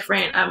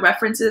 different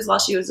references while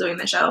she was doing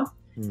the show.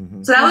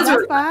 Mm-hmm. So that was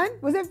really fun.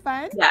 Was it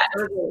fun? Yeah, it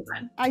was really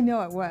fun. I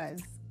know it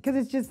was. Because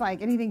it's just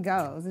like anything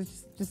goes.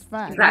 It's just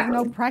fun. Exactly.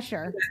 There's no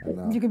pressure.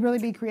 You can really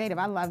be creative.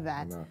 I love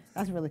that.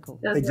 That's really cool.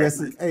 Hey,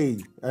 Jesse. Hey,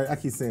 I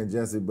keep saying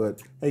Jesse,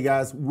 but hey,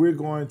 guys, we're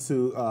going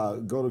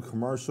to go to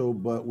commercial,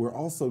 but we're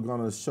also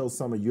going to show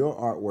some of your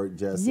artwork,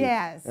 Jesse.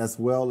 Yes. As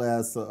well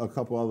as a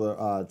couple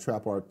other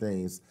trap art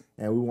things.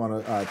 And we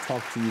want to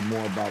talk to you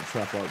more about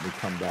trap art when we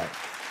come back.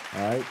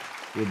 All right?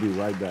 We'll be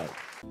right back.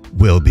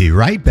 We'll be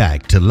right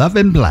back to Love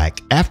in Black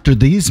after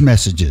these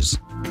messages.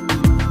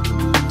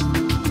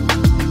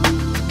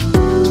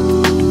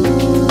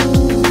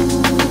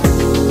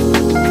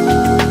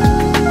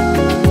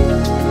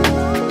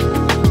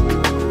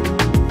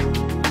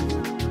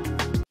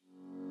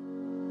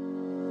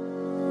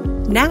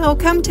 Now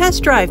come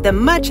test drive the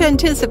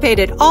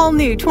much-anticipated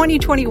all-new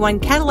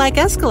 2021 Cadillac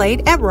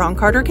Escalade at Ron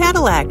Carter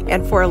Cadillac.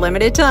 And for a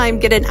limited time,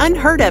 get an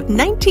unheard-of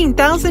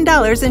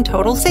 $19,000 in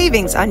total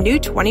savings on new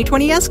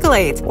 2020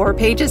 Escalades, or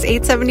pay just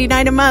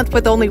 $879 a month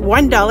with only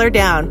 $1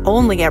 down,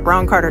 only at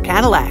Ron Carter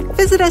Cadillac.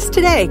 Visit us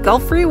today,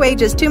 Gulf Freeway,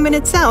 just 2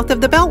 minutes south of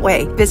the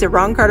Beltway. Visit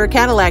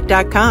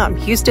RonCarterCadillac.com,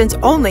 Houston's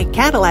only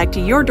Cadillac to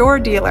your door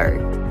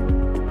dealer.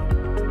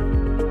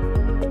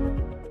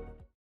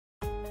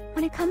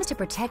 When it comes to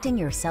protecting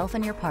yourself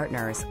and your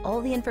partners, all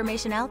the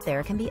information out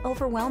there can be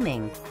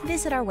overwhelming.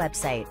 Visit our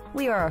website.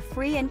 We are a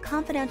free and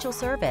confidential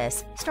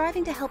service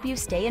striving to help you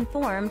stay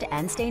informed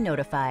and stay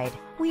notified.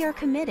 We are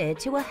committed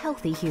to a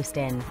healthy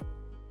Houston.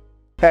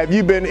 Have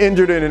you been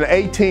injured in an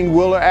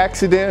 18-wheeler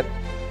accident,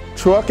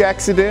 truck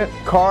accident,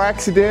 car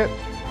accident?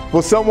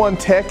 Was someone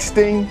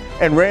texting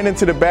and ran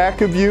into the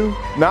back of you,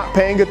 not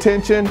paying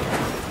attention?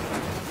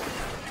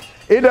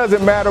 It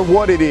doesn't matter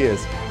what it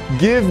is.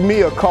 Give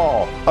me a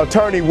call,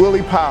 Attorney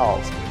Willie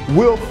Powles.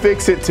 We'll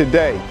fix it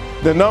today.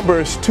 The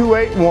number is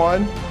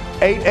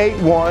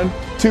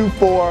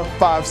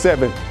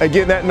 281-881-2457.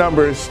 Again, that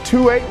number is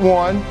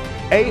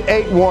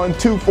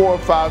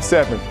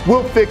 281-881-2457.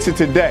 We'll fix it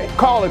today.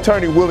 Call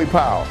Attorney Willie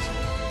Powles.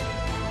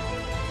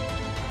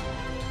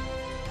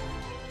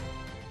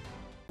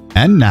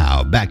 And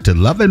now, back to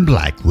Love and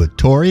Black with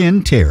Tori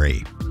and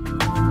Terry.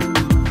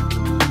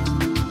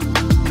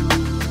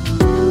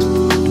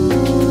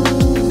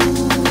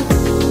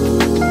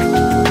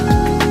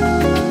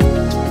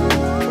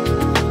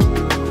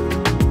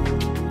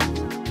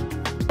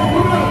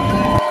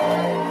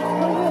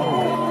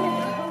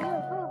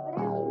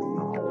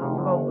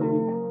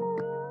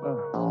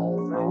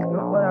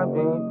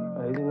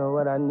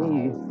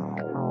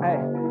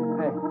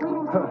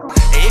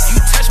 If you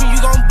touch me, you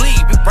gon'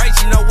 bleed. Big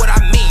breaks, you know what I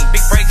mean.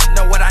 Big breaks, you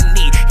know what I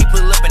need. He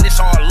pull up and it's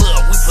all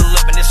love. We pull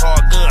up and it's all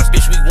guns.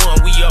 Bitch, we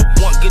won, we up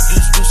one. Good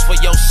juice for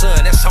your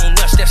son. That's on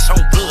us, that's on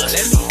blood.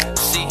 Let me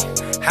see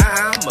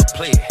how I'ma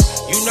play it.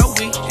 You know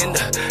we in the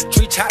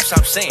treetops,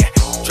 I'm saying.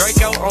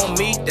 Draco on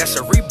me, that's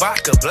a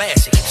Reebok a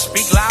blast it.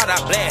 Speak loud, I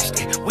blast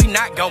it. We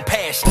not gon'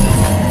 pass it.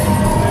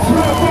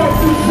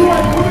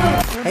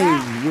 Hey,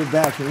 we're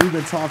back, and we've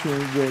been talking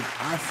with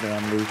our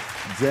family,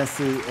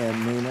 Jessie and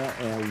Amina,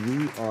 and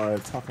we are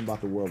talking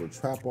about the world of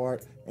trap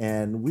art,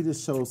 and we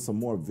just showed some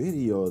more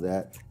video of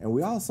that, and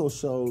we also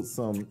showed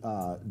some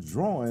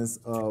drawings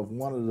of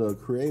one of the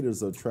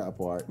creators of trap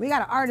art. We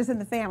got an artist in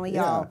the family,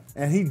 y'all.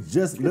 Yeah, and he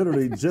just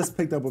literally just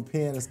picked up a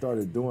pen and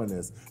started doing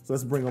this. So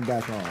let's bring him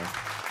back on.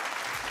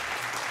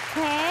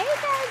 Hey, baby.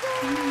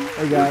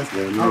 Hey guys,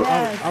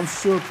 I'm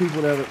sure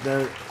people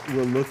that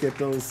will look at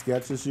those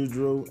sketches you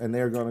drew and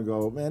they're gonna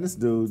go, man, this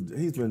dude,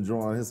 he's been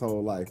drawing his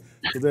whole life.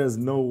 Because there's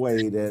no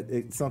way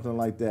that something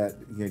like that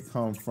can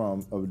come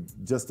from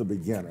just a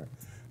beginner.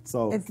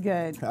 So it's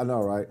good. I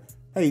know, right?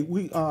 Hey,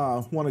 we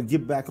want to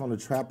get back on the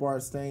trap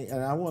art thing,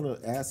 and I want to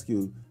ask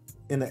you,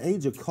 in the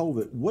age of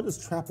COVID, what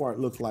does trap art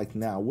look like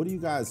now? What are you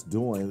guys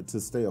doing to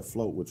stay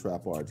afloat with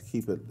trap art, to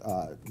keep it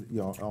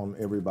on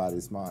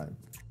everybody's mind?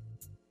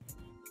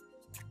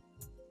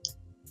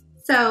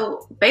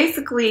 So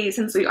basically,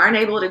 since we aren't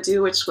able to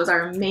do, which was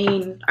our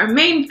main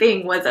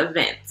thing was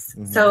events.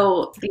 Mm-hmm.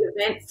 So the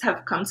events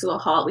have come to a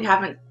halt. We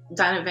haven't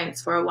done events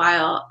for a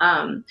while.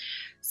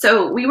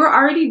 So we were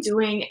already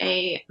doing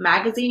a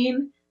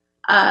magazine,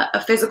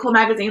 a physical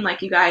magazine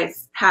like you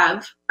guys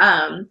have.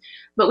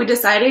 But we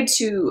decided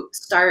to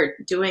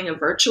start doing a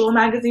virtual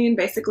magazine,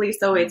 basically.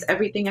 So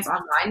everything is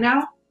online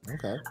now.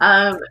 Okay.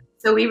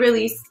 So we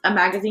release a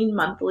magazine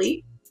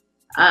monthly.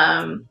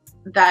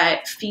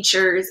 That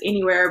features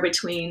anywhere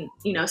between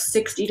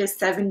 60 to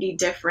 70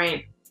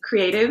 different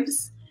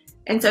creatives,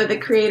 and so the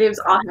creatives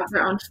all have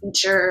their own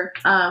feature.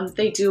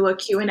 They do a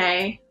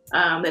Q&A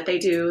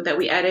that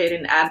we edit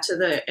and add to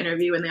the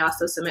interview, and they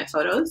also submit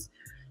photos.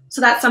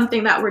 So that's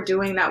something that we're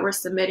doing, that we're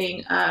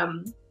submitting.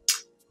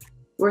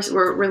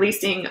 We're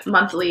releasing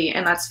monthly,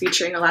 and that's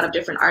featuring a lot of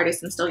different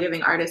artists and still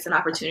giving artists an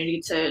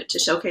opportunity to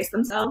showcase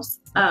themselves.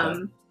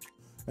 Okay.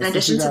 In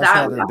addition to that,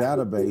 have a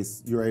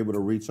database, you're able to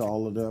reach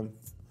all of them.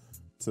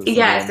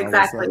 Yes,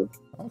 exactly.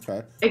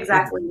 Okay.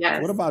 Exactly.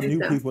 Yes. What about new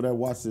people that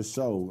watch this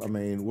show? I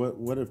mean,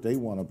 what if they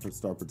want to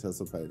start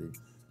participating?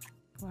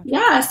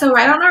 Yeah. So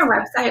right on our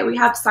website, we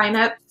have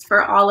signups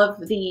for all of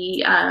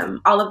the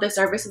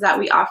services that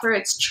we offer.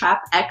 It's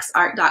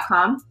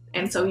TRAPXART.com,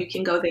 and so you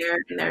can go there,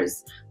 and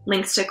there's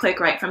links to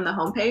click right from the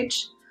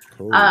homepage.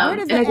 Cool. Where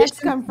did the X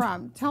come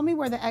from? Tell me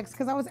where the X,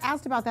 because I was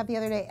asked about that the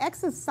other day.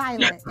 X is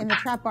silent in the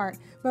trap art,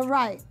 but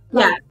right.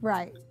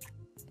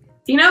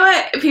 You know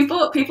what?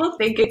 People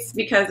think it's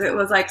because it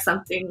was like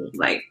something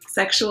like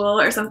sexual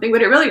or something,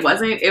 but it really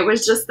wasn't. It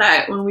was just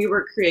that when we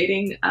were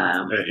creating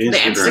the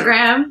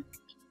Instagram,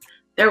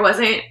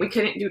 we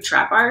couldn't do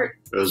trap art.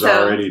 There's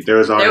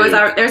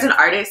an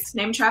artist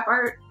named Trap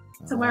Art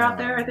somewhere out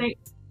there, I think.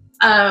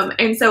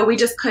 And so we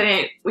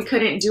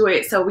couldn't do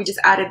it. So we just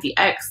added the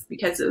X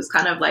because it was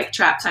kind of like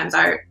trap times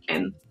art,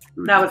 and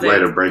that was way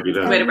to break it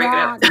up. It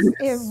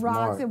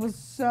rocks. It was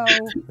so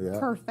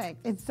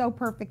perfect. It's so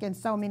perfect in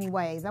so many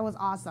ways. That was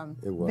awesome.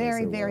 It was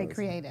very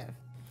creative.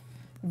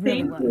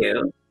 Really Thank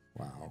you.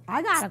 Wow.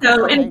 I got it.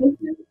 So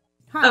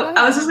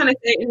I was just gonna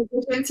say, in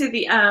addition to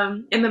the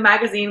in the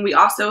magazine, we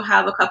also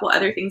have a couple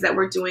other things that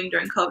we're doing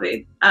during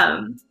COVID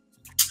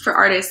for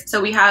artists.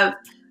 So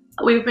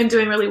we've been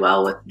doing really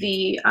well with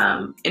the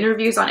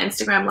interviews on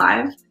Instagram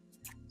Live.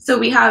 So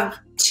we have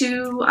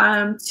two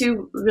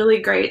really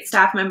great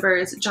staff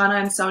members, Jana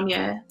and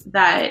Sonia,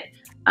 that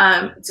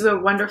do a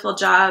wonderful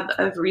job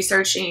of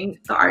researching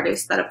the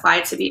artists that apply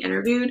to be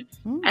interviewed.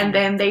 And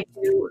then they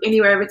do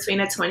anywhere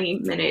between a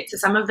 20-minute to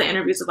some of the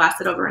interviews have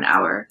lasted over an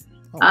hour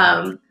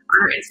on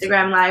our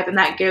Instagram Live. And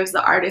that gives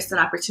the artists an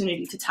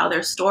opportunity to tell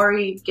their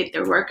story, get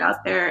their work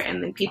out there,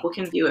 and then people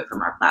can view it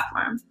from our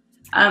platform.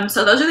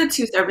 So those are the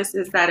two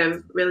services that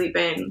have really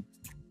been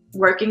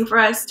working for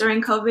us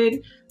during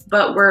COVID,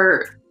 but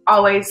we're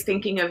always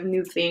thinking of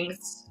new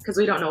things because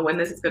we don't know when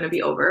this is going to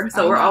be over.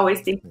 So we're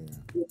always thinking of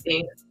new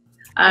things.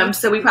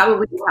 So we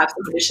probably will have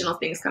some additional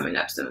things coming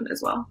up soon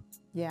as well.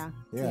 Yeah.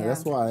 Yeah,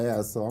 that's why I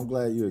asked. So I'm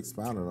glad you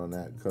expounded on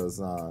that because,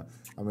 I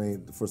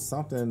mean, for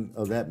something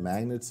of that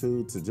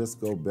magnitude to just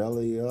go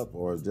belly up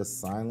or just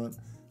silent,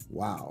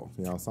 wow.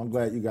 You know, so I'm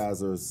glad you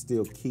guys are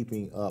still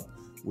keeping up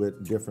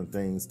with different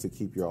things to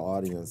keep your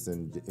audience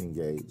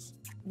engaged.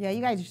 Yeah,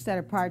 you guys are set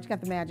apart. You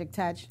got the magic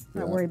touch.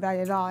 Don't worry about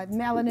it at all.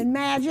 Melanin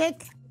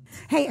magic.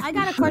 Hey, I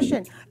got a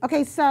question.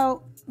 Okay,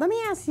 so let me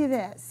ask you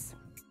this.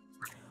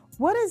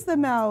 What is the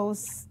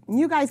most,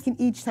 you guys can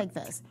each take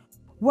this.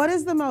 What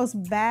is the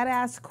most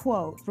badass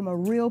quote from a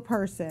real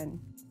person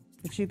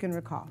that you can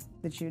recall,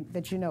 that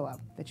you know of,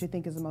 that you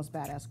think is the most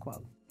badass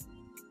quote?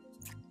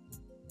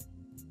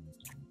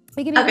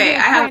 It can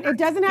it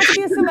doesn't have to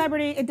be a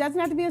celebrity. It doesn't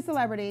have to be a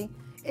celebrity.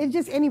 It's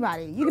just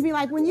anybody. You could be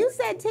like, when you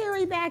said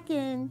Terry back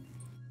in,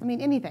 I mean,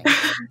 anything.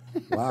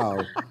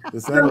 Wow.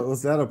 Was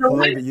that a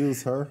plug to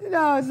use her?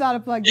 No, it's not a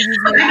plug to use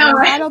me.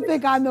 I don't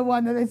think I'm the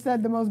one that they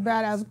said the most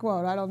badass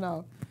quote. I don't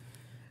know.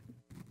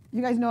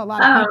 You guys know a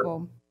lot of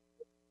people.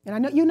 And I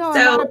know you know a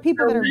lot of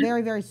people that are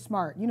very, very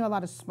smart. You know a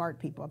lot of smart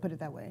people, I'll put it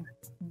that way.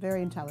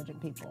 Very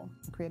intelligent people,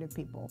 creative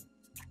people.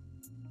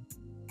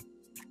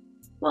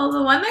 Well,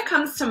 the one that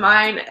comes to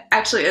mind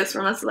actually is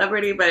from a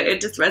celebrity, but it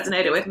just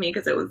resonated with me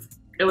because it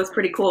was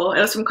pretty cool.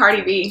 It was from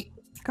Cardi B.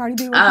 Cardi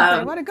B,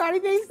 what did Cardi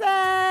B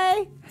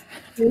say?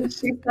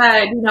 She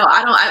said, you know,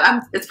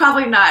 it's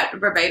probably not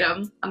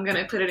verbatim. I'm going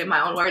to put it in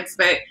my own words,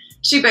 but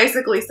she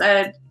basically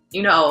said,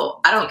 you know,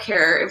 I don't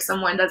care if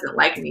someone doesn't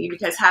like me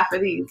because half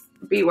of these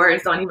B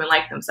words don't even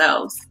like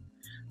themselves.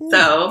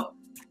 So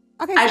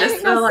okay, I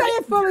just feel like, say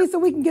it fully so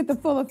we can get the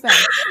full effect.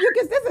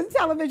 This is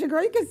television,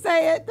 girl. You can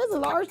say it. This is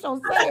our show.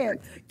 Say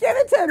it. Give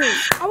it to me.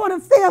 I want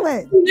to feel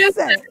it.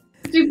 Say it.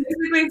 She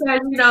basically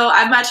said, you know,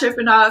 I'm not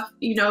tripping off,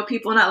 you know,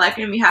 people not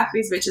liking me. Half of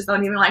these bitches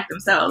don't even like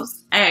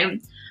themselves.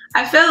 And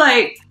I feel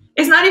like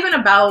it's not even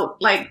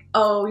about like,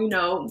 oh, you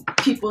know,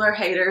 people are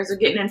haters or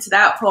getting into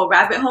that whole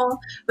rabbit hole.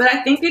 But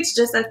I think it's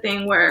just a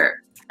thing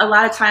where a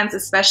lot of times,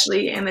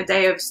 especially in the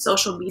day of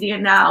social media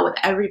now, with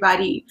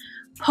everybody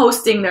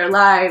posting their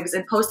lives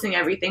and posting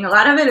everything, a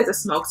lot of it is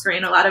a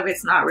smokescreen. A lot of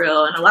it's not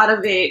real. And a lot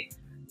of it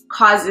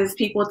causes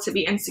people to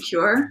be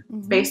insecure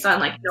based on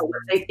like, you know,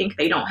 what they think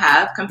they don't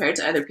have compared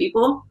to other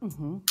people.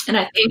 And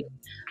I think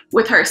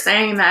with her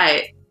saying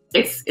that,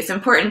 it's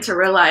important to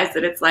realize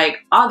that it's like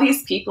all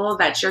these people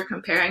that you're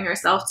comparing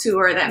yourself to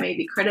or that may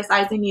be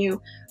criticizing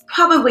you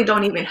probably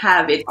don't even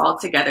have it all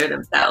together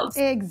themselves.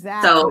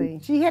 Exactly. So,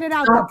 she hit it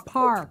out the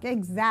park.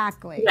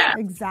 Exactly. Yeah.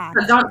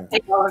 Exactly. So don't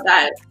take all of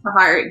that to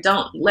heart.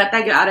 Don't let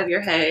that get out of your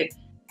head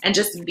and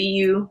just be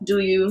you, do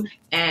you.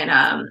 And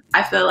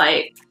I feel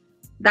like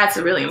that's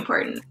a really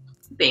important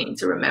thing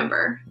to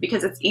remember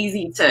because it's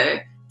easy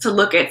to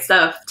look at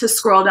stuff, to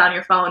scroll down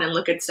your phone and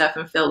look at stuff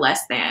and feel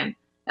less than.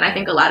 And I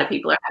think a lot of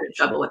people are having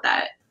trouble with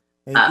that.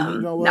 And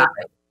you know what?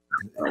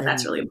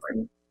 That's really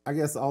important. I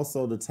guess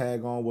also to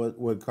tag on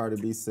what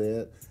Cardi B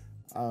said,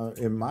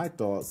 in my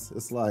thoughts,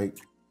 it's like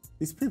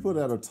these people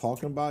that are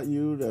talking about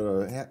you,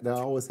 that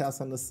always have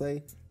something to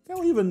say, they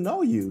don't even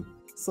know you.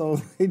 So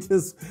they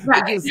just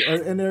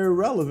and they're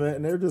irrelevant,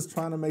 and they're just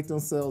trying to make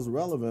themselves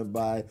relevant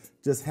by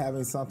just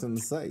having something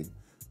to say.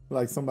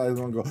 Like somebody's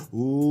gonna go,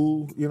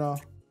 ooh, you know.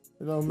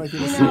 It don't make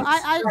any sense.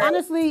 I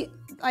honestly,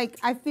 like,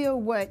 I feel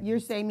what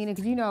you're saying, Mina,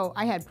 because, you know,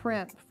 I had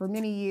prep for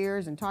many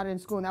years and taught it in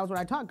school, and that was what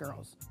I taught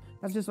girls.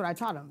 That's just what I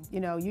taught them. You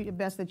know, you the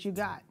best that you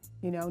got.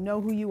 You know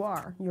who you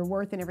are, your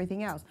worth, and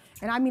everything else.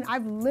 And I mean,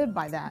 I've lived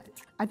by that.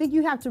 I think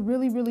you have to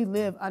really, really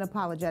live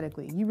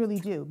unapologetically. You really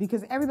do,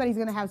 because everybody's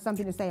going to have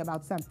something to say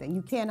about something.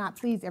 You cannot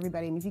please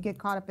everybody, and if you get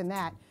caught up in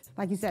that,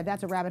 like you said,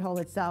 that's a rabbit hole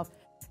itself.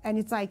 And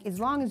it's like, as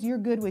long as you're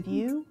good with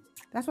you,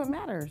 that's what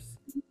matters.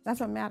 That's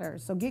what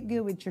matters. So get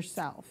good with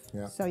yourself.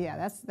 Yeah. So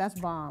yeah, that's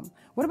bomb.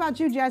 What about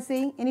you,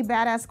 Jesse? Any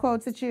badass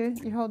quotes that you're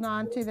holding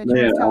on to that you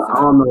want to tell us about?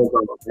 I don't know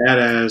about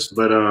badass,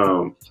 but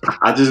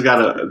I just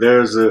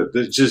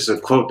there's just a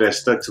quote that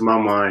stuck to my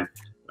mind.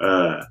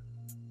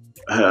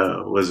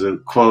 Was a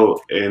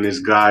quote, and this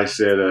guy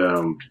said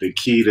the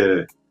key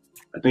to,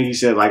 I think he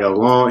said like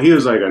he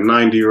was like a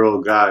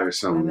 90-year-old guy or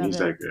something. He's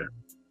like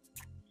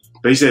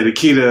but he said the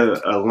key to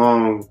a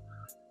long,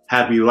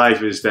 happy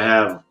life is to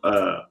have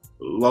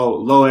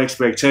low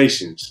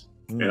expectations.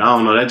 And I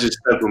don't know, that just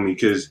stuck with me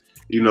because,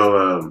 you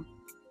know,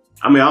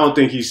 I mean, I don't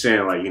think he's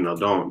saying like, you know,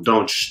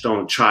 don't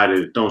strive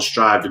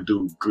to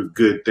do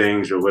good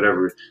things or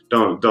whatever.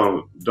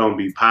 Don't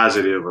be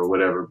positive or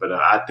whatever. But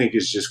I think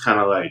it's just kind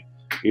of like,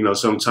 you know,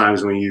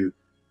 sometimes when you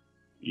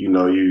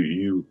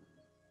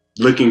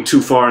looking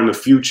too far in the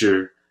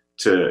future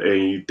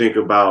and you think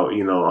about,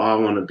 you know, oh, I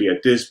want to be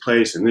at this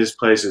place and this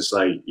place. It's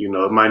like, you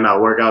know, it might not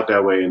work out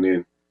that way. And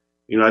then,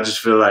 you know, I just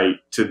feel like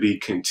to be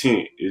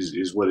content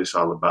is what it's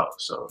all about.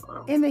 So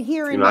in the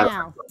here and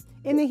now,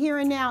 in the here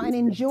and now, and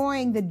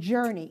enjoying the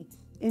journey.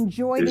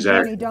 Enjoy the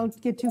journey. Don't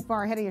get too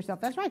far ahead of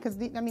yourself. That's right, because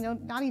I mean,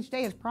 not each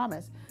day is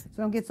promised.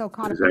 So don't get so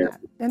caught up in that.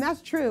 And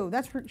that's true.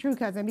 That's true,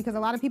 cousin. Because a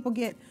lot of people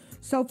get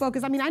so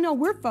focused. I mean, I know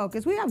we're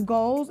focused. We have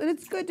goals, and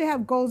it's good to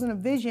have goals and a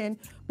vision.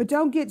 But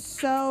don't get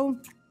so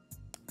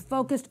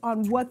focused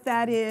on what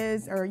that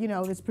is, or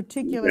this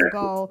particular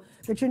goal,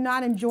 that you're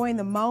not enjoying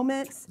the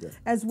moments,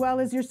 as well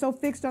as you're so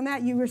fixed on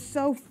that. You were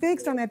so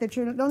fixed on that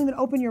you don't even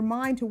open your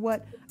mind to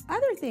what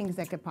other things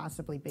that could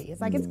possibly be.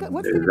 It's like,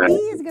 what's going to be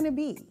is going to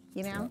be,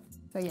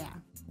 So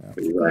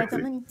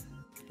Exactly.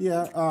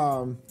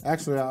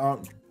 Actually,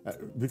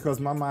 because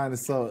my mind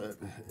is so.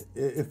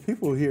 If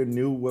people here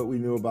knew what we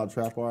knew about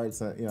trap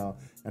arts, and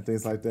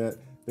things like that,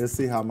 they'll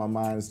see how my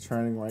mind is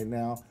turning right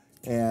now.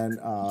 And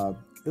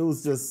it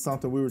was just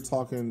something we were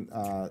talking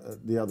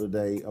the other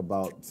day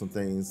about some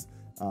things.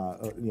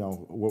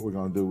 What we're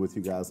going to do with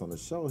you guys on the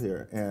show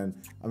here. And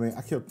I mean,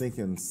 I kept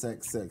thinking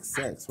sex,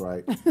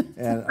 right?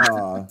 And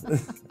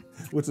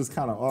which is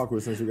kind of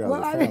awkward since you guys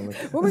are family.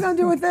 What are we going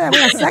to do with that?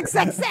 We're sex.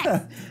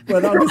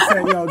 But I'm just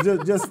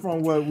saying, just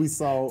from what we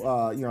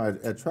saw,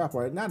 at Trap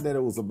Art, not that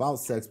it was about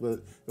sex, but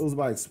it was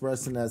about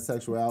expressing that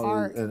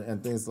sexuality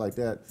and things like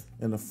that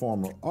in the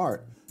form of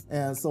art.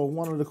 And so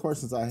one of the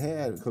questions I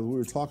had, because we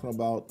were talking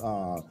about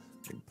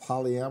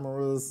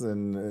polyamorous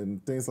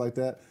and things like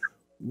that,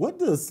 what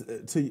does,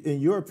 in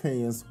your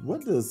opinions,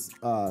 what does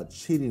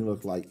cheating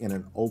look like in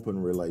an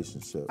open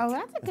relationship? Oh,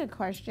 that's a good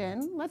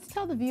question. Let's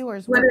tell the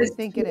viewers what we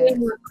think it is.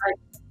 Look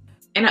like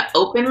in an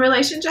open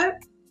relationship?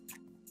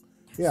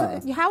 Yeah.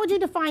 So how would you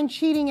define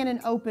cheating in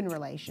an open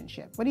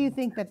relationship? What do you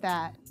think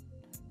that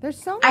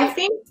there's so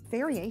many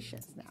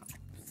variations now.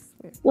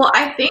 Well,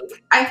 I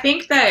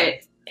think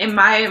that in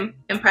my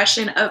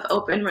impression of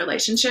open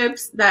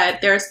relationships, that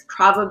there's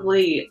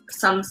probably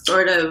some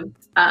sort of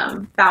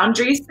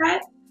boundary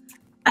set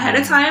ahead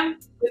of time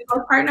with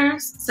both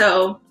partners.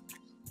 So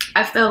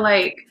I feel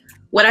like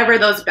whatever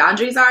those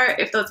boundaries are,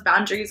 if those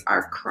boundaries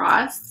are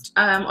crossed,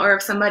 or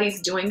if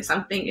somebody's doing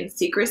something in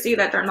secrecy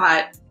that they're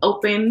not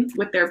open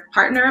with their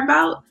partner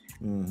about,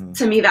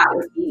 to me that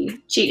would be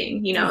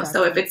cheating, Exactly.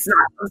 So if it's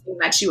not something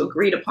that you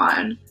agreed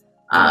upon,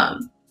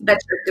 that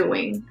you're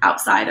doing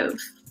outside of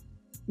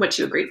what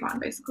you agreed upon,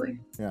 basically.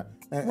 Yeah.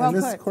 And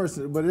this, of course,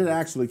 but it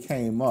actually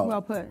came up.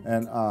 Well put.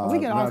 And we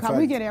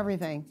get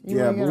everything. We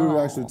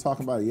were actually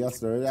talking about it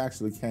yesterday. It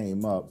actually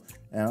came up,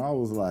 and I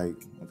was like,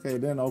 okay,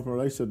 then open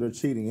relationship, they're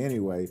cheating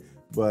anyway.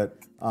 But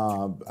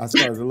I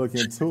started to look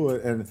into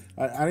it, and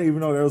I didn't even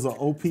know there was an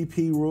OPP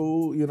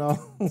rule,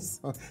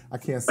 So I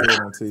can't say it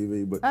on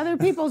TV, but other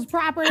people's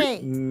property,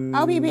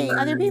 OPP,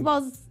 other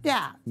people's,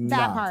 that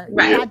part,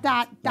 right.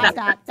 dot.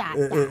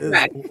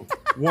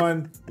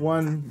 One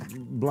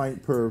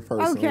blank per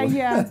person. Okay,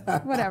 yeah,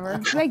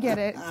 whatever, they get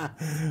it.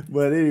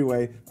 But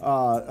anyway,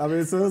 so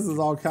this is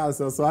all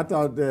kinds of stuff. So I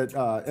thought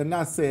that, and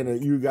not saying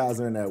that you guys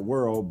are in that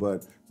world,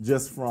 but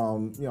just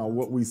from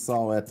what we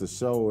saw at the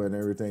show and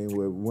everything,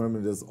 with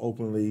women just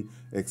openly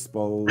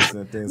exposed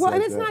and things like that. Well,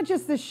 and it's not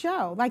just the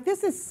show. Like,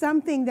 this is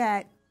something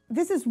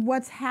this is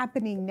what's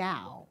happening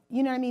now.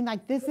 You know what I mean?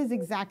 Like, this is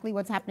exactly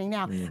what's happening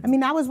now. I mean,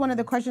 that was one of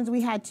the questions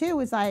we had too,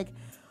 is like,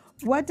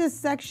 what does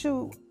sex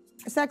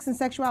and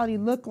sexuality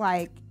look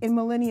like in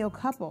millennial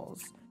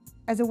couples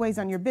as it weighs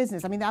on your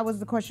business? I mean, that was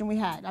the question we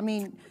had. I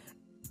mean,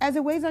 as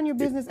it weighs on your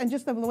business and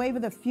just the wave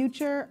of the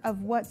future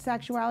of what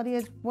sexuality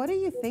is, what are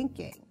you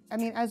thinking? I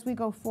mean, as we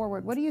go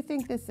forward, what do you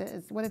think this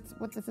is? What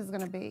this is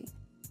going to be?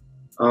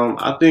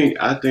 I think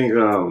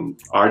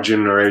our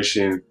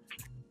generation.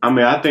 I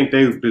mean, I think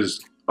they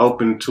was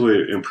open to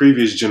it in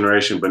previous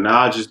generation, but now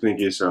I just think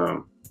it's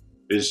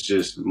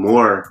just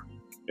more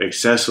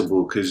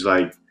accessible, because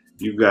like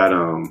you got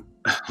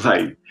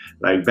like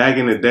back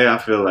in the day, I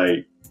feel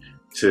like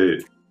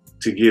to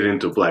get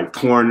into like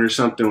porn or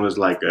something was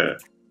like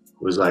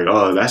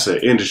oh, that's an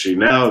industry.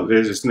 Now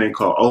there's this thing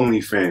called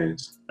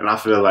OnlyFans, and I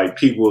feel like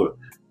people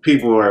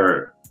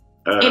are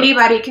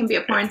anybody can be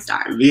a porn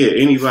star. Yeah,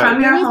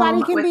 anybody.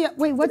 Anybody can be.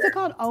 Wait, what's it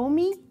called?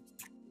 OnlyFans.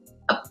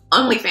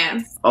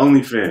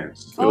 OnlyFans.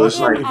 So it's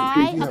like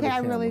I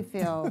really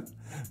feel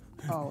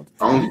old.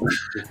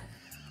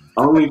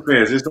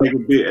 OnlyFans. It's like a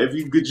bit. If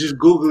you could just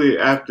Google it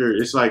after,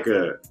 it's like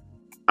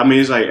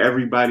it's like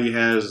everybody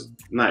has.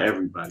 Not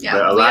everybody,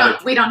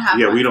 but we don't have.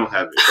 Yeah, one. We don't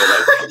have it. But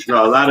like,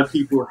 a lot of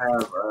people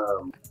have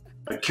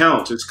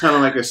accounts. It's kind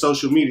of like a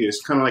social media.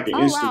 It's kind of like an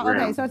Instagram.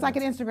 Wow, okay, so it's like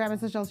an Instagram.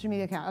 It's a social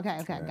media account.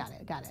 Okay,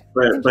 got it.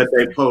 But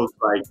they post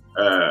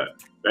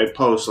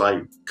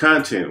like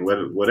content,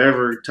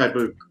 whatever type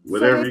of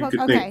you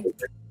could think.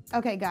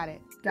 Okay, got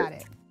it.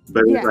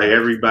 But it's like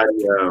everybody.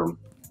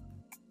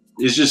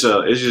 It's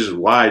just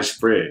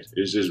widespread.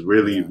 It's just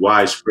really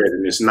widespread,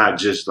 and it's not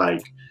just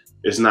like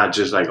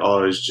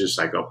oh, it's just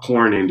like a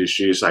porn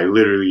industry. It's like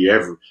literally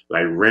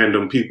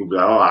random people be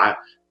like, oh,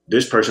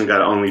 this person got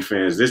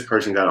OnlyFans. This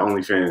person got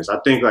OnlyFans. I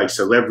think like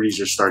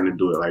celebrities are starting to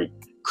do it. Like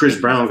Chris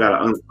Brown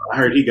I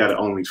heard he got an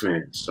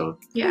OnlyFans. So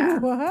yeah.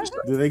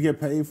 Do they get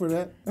paid for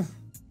that?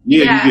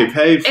 Yeah, you get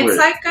paid for it.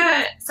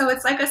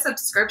 It's like a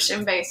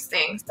subscription based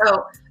thing.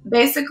 So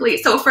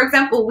basically, for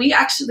example, we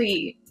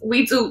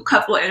do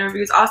couple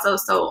interviews also.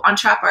 So on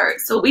TRAPXART,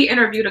 so we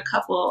interviewed a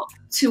couple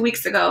 2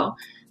 weeks ago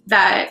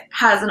that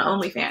has an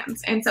OnlyFans,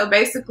 and so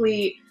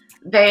basically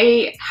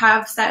they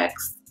have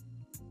sex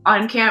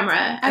on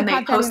camera, and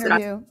they posted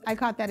on. I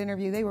caught that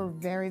interview. They were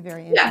very,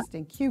 very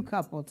interesting. Yeah. Cute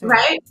couple too.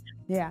 Right?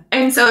 Yeah.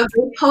 And so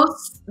they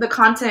post the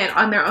content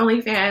on their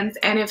OnlyFans,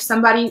 and if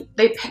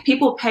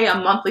people pay a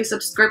monthly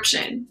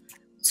subscription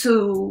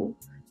to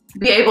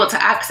be able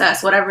to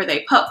access whatever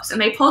they post, and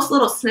they post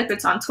little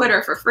snippets on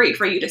Twitter for free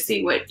for you to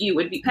see what you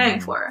would be paying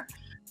for.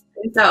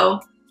 And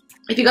so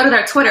if you go to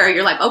their Twitter,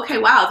 you're like, okay,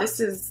 wow, this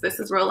is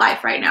real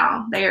life right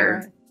now.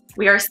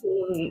 We are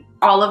seeing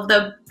all of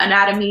the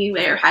anatomy.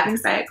 They're having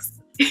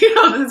sex. This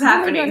is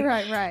happening.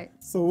 Right.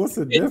 So what's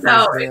the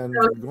difference then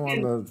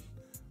going to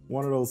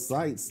one of those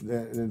sites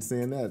and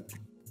seeing that?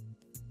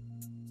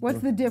 What's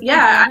the difference?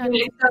 Yeah,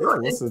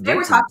 they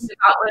were talking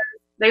about.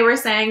 They were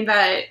saying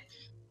that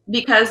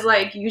because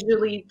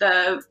usually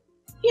the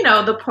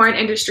porn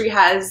industry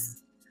has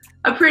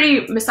a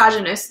pretty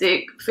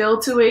misogynistic feel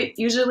to it.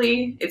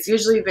 It's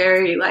usually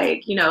very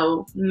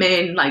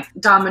men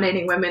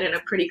dominating women in a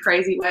pretty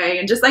crazy way,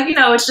 and just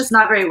it's just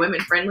not very women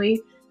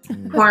friendly.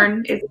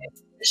 Porn is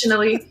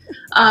traditionally,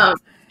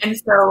 and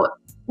so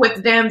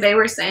with them, they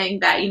were saying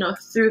that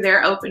through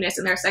their openness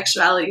and their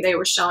sexuality, they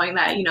were showing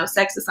that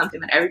sex is something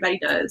that everybody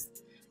does.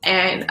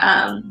 And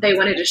they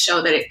wanted to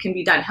show that it can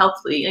be done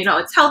healthily.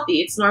 It's healthy.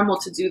 It's normal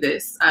to do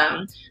this.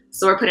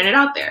 So we're putting it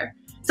out there.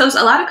 So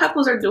a lot of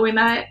couples are doing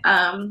that.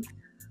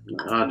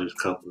 Not just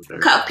couples.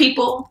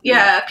 People.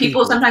 Yeah.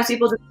 Sometimes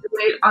people just do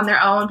it on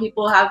their own.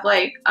 People have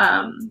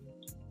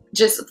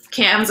just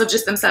cams of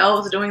just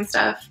themselves doing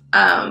stuff.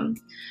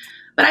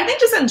 But I think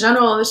just in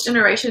general, this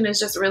generation is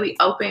just really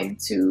open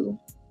to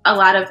a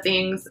lot of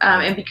things.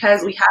 And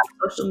because we have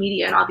social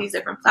media and all these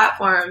different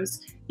platforms,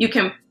 you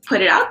can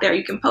put it out there,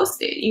 you can post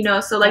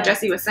it, so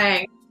Jesse was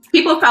saying,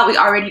 people have probably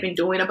already been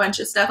doing a bunch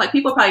of stuff.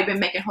 People probably been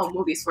making home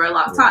movies for a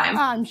long time,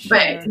 I'm sure.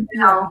 But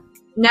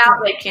now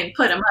they can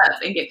put them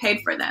up and get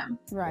paid for them.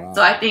 Right.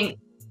 So I think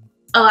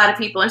a lot of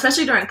people,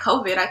 especially during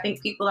COVID, I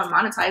think people are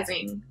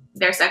monetizing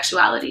their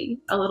sexuality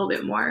a little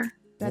bit more.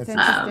 That's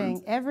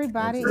interesting.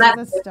 Everybody is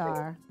a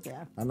star.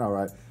 Yeah. I know,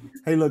 right?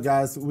 Hey, look,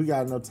 guys, we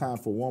got enough time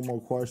for one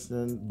more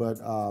question. But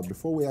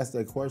before we ask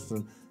that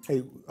question,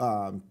 hey,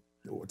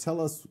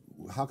 tell us,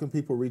 how can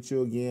people reach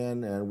you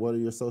again, and what are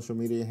your social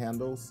media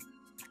handles?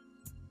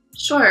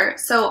 Sure.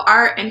 So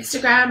our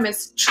Instagram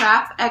is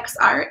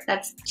TRAPXART.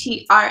 That's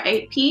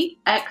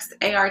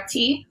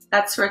TRAPXART.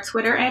 That's for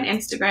Twitter and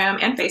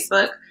Instagram and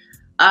Facebook.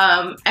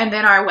 And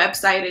then our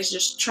website is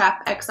just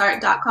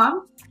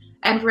TRAPXART.com.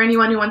 And for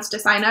anyone who wants to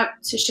sign up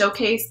to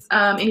showcase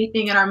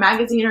anything in our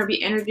magazine or be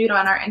interviewed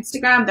on our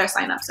Instagram, their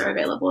signups are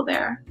available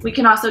there. We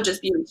can also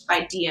just be reached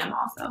by DM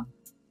also.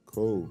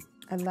 Cool.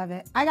 I love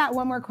it. I got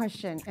one more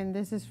question, and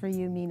this is for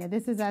you, Mina.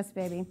 This is us,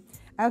 baby.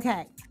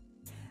 Okay.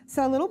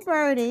 So a little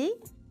birdie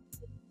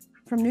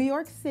from New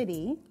York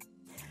City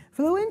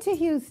flew into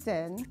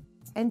Houston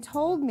and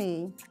told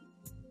me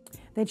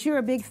that you're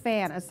a big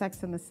fan of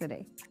Sex and the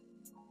City.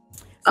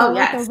 So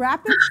yes. With the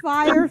rapid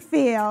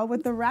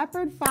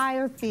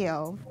fire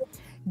feel,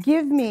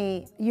 give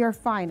me your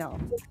final.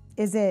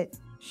 Is it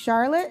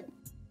Charlotte,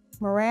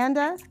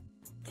 Miranda,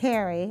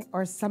 Carrie,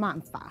 or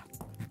Samantha?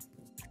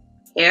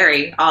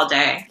 Carrie, all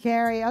day.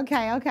 Carrie,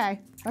 okay.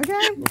 What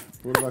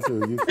about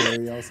you? You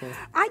Carrie also?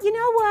 You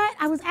know what?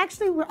 I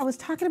was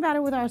talking about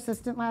it with our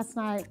assistant last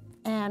night,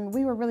 and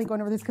we were really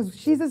going over this because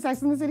she's a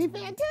Sex and the City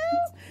fan too.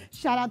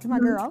 Shout out to my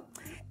girl.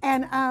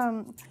 And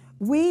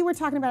we were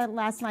talking about it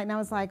last night, and I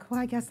was like, well,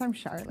 I guess I'm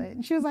Charlotte.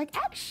 And she was like,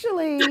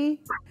 actually,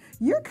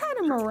 you're kind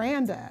of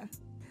Miranda.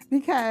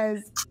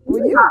 Because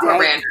when you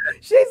date,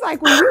 she's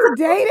like, when you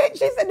dated,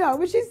 she said no,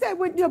 but she said,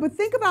 but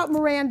think about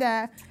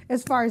Miranda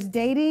as far as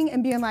dating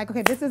and being like,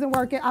 okay, this isn't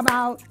working, I'm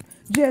out,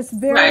 just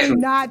very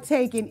not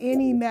taking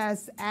any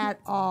mess at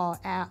all.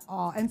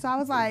 And so I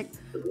was like,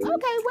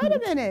 okay, wait a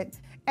minute.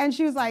 And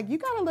she was like, you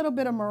got a little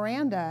bit of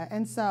Miranda.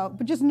 And so,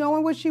 but just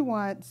knowing what she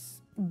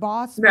wants,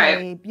 boss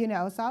babe, so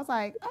I was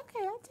like,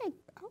 okay, I'll take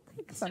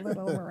some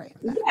little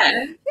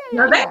Miranda.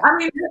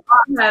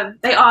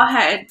 They all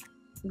had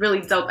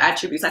really dope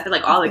attributes. I feel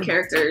like all the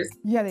characters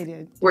they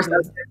did. Were so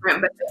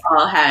different, but they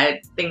all had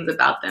things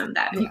about them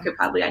that you could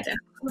probably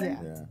identify with.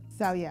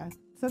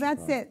 So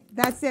that's it.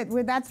 That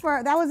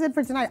was it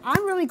for tonight.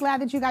 I'm really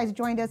glad that you guys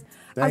joined us.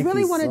 Thank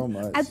you so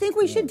much. I think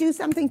we should do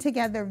something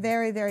together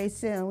very, very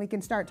soon. We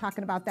can start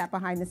talking about that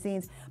behind the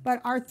scenes.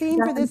 But our theme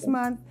for this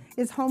month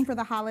is Home for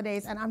the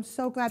Holidays, and I'm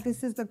so glad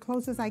this is the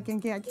closest I can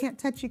get. I can't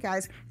touch you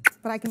guys,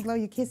 but I can blow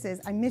you kisses.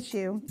 I miss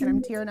you, and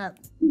I'm tearing up.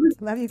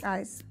 Love you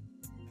guys.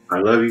 I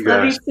love you guys.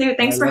 Love you too.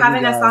 Thanks for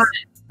having us on.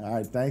 All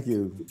right, thank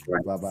you.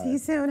 Bye-bye. See you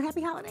soon.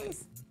 Happy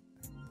holidays.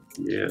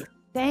 Yeah.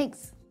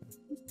 Thanks.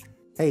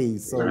 Hey,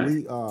 so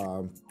we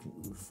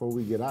before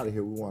we get out of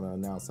here, we want to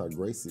announce our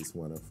Gracie's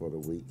winner for the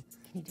week.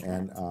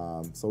 And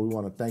so we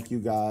want to thank you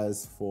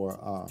guys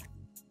for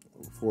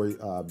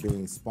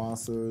being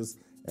sponsors,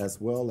 as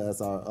well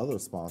as our other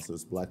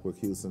sponsors, Blackwood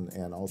Houston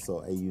and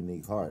also A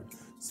Unique Heart.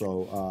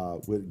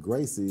 So with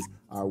Gracie's,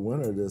 our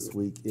winner this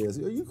week is,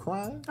 are you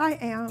crying? I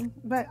am,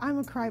 but I'm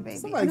a crybaby.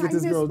 Somebody get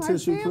this girl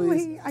tissue,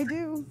 please. I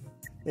do.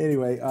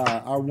 Anyway,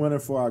 our winner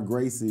for our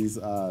Gracie's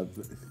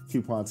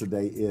coupon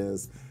today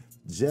is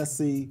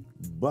Jessie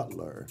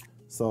Butler.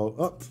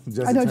 So,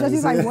 Jessie, I know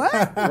Jessie's like, what?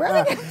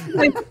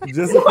 Really?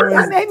 Just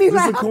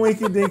a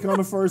quinky dink on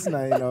the first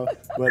name, though.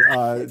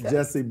 But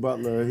Jessie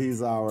Butler,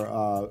 he's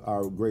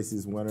our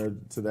Gracie's winner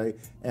today.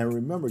 And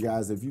remember,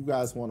 guys, if you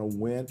guys want to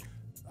win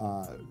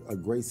a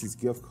Gracie's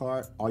gift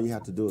card, all you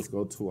have to do is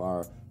go to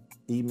our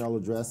email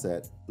address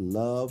at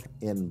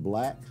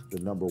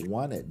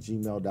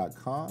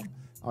loveinblack1@gmail.com.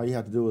 All you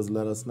have to do is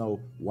let us know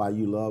why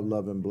you love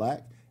Love in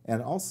Black.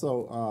 And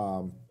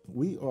also,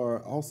 we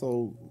are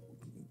also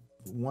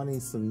wanting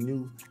some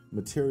new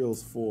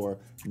materials for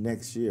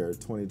next year,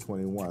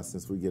 2021,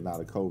 since we're getting out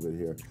of COVID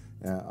here.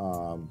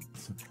 And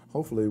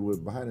hopefully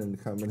with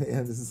Biden coming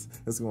in, it's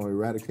going to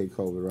eradicate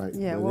COVID, right?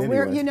 Yeah, but well,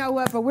 anyway. you know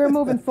what, but we're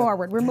moving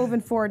forward. We're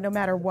moving forward no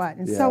matter what.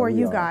 And Yeah, so are we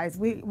you are. guys.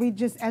 We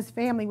just, as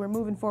family, we're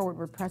moving forward.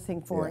 We're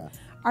pressing forward. Yeah.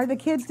 Are the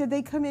kids, did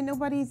they come in?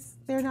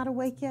 They're not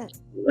awake yet.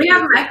 We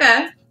have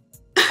Mecca.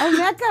 Oh,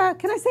 Mecca.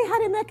 Can I say hi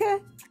to Mecca?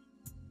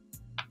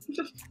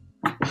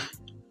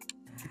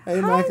 Hey,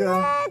 Hi,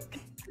 Mecca. Mec.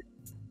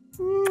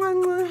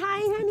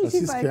 Hi, honey. Oh,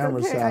 she's like,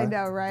 camera okay. shy. I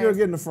know, right? Girl,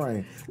 get in the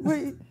frame.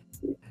 We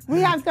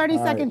have 30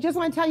 All seconds. right. Just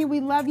want to tell you we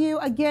love you.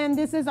 Again,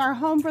 this is our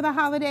home for the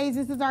holidays.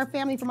 This is our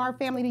family, from our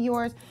family to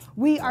yours.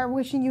 We are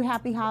wishing you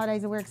happy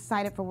holidays, and we're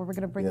excited for what we're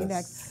going to bring you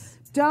next.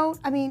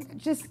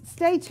 Just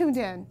stay tuned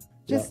in.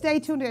 Just stay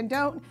tuned in.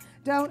 Don't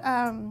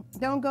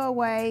go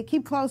away.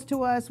 Keep close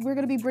to us. We're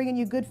going to be bringing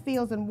you good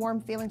feels and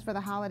warm feelings for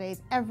the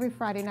holidays every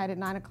Friday night at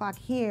 9 o'clock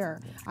here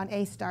on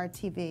A-Star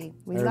TV.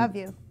 We love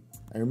you.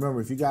 And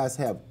remember, if you guys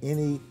have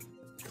any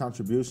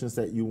contributions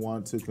that you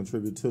want to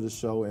contribute to the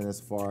show, and as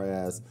far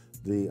as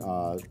the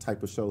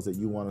type of shows that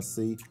you want to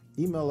see,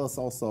 email us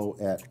also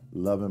at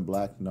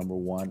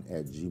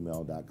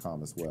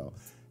loveinblack1@gmail.com as well.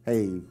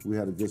 Hey, we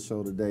had a good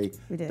show today.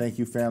 We did. Thank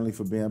you, family,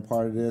 for being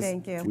part of this.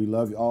 Thank you. We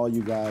love all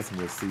you guys, and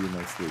we'll see you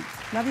next week.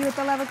 Love you with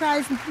the love of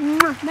Christ.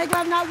 Make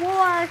love, not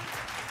war.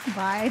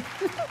 Bye.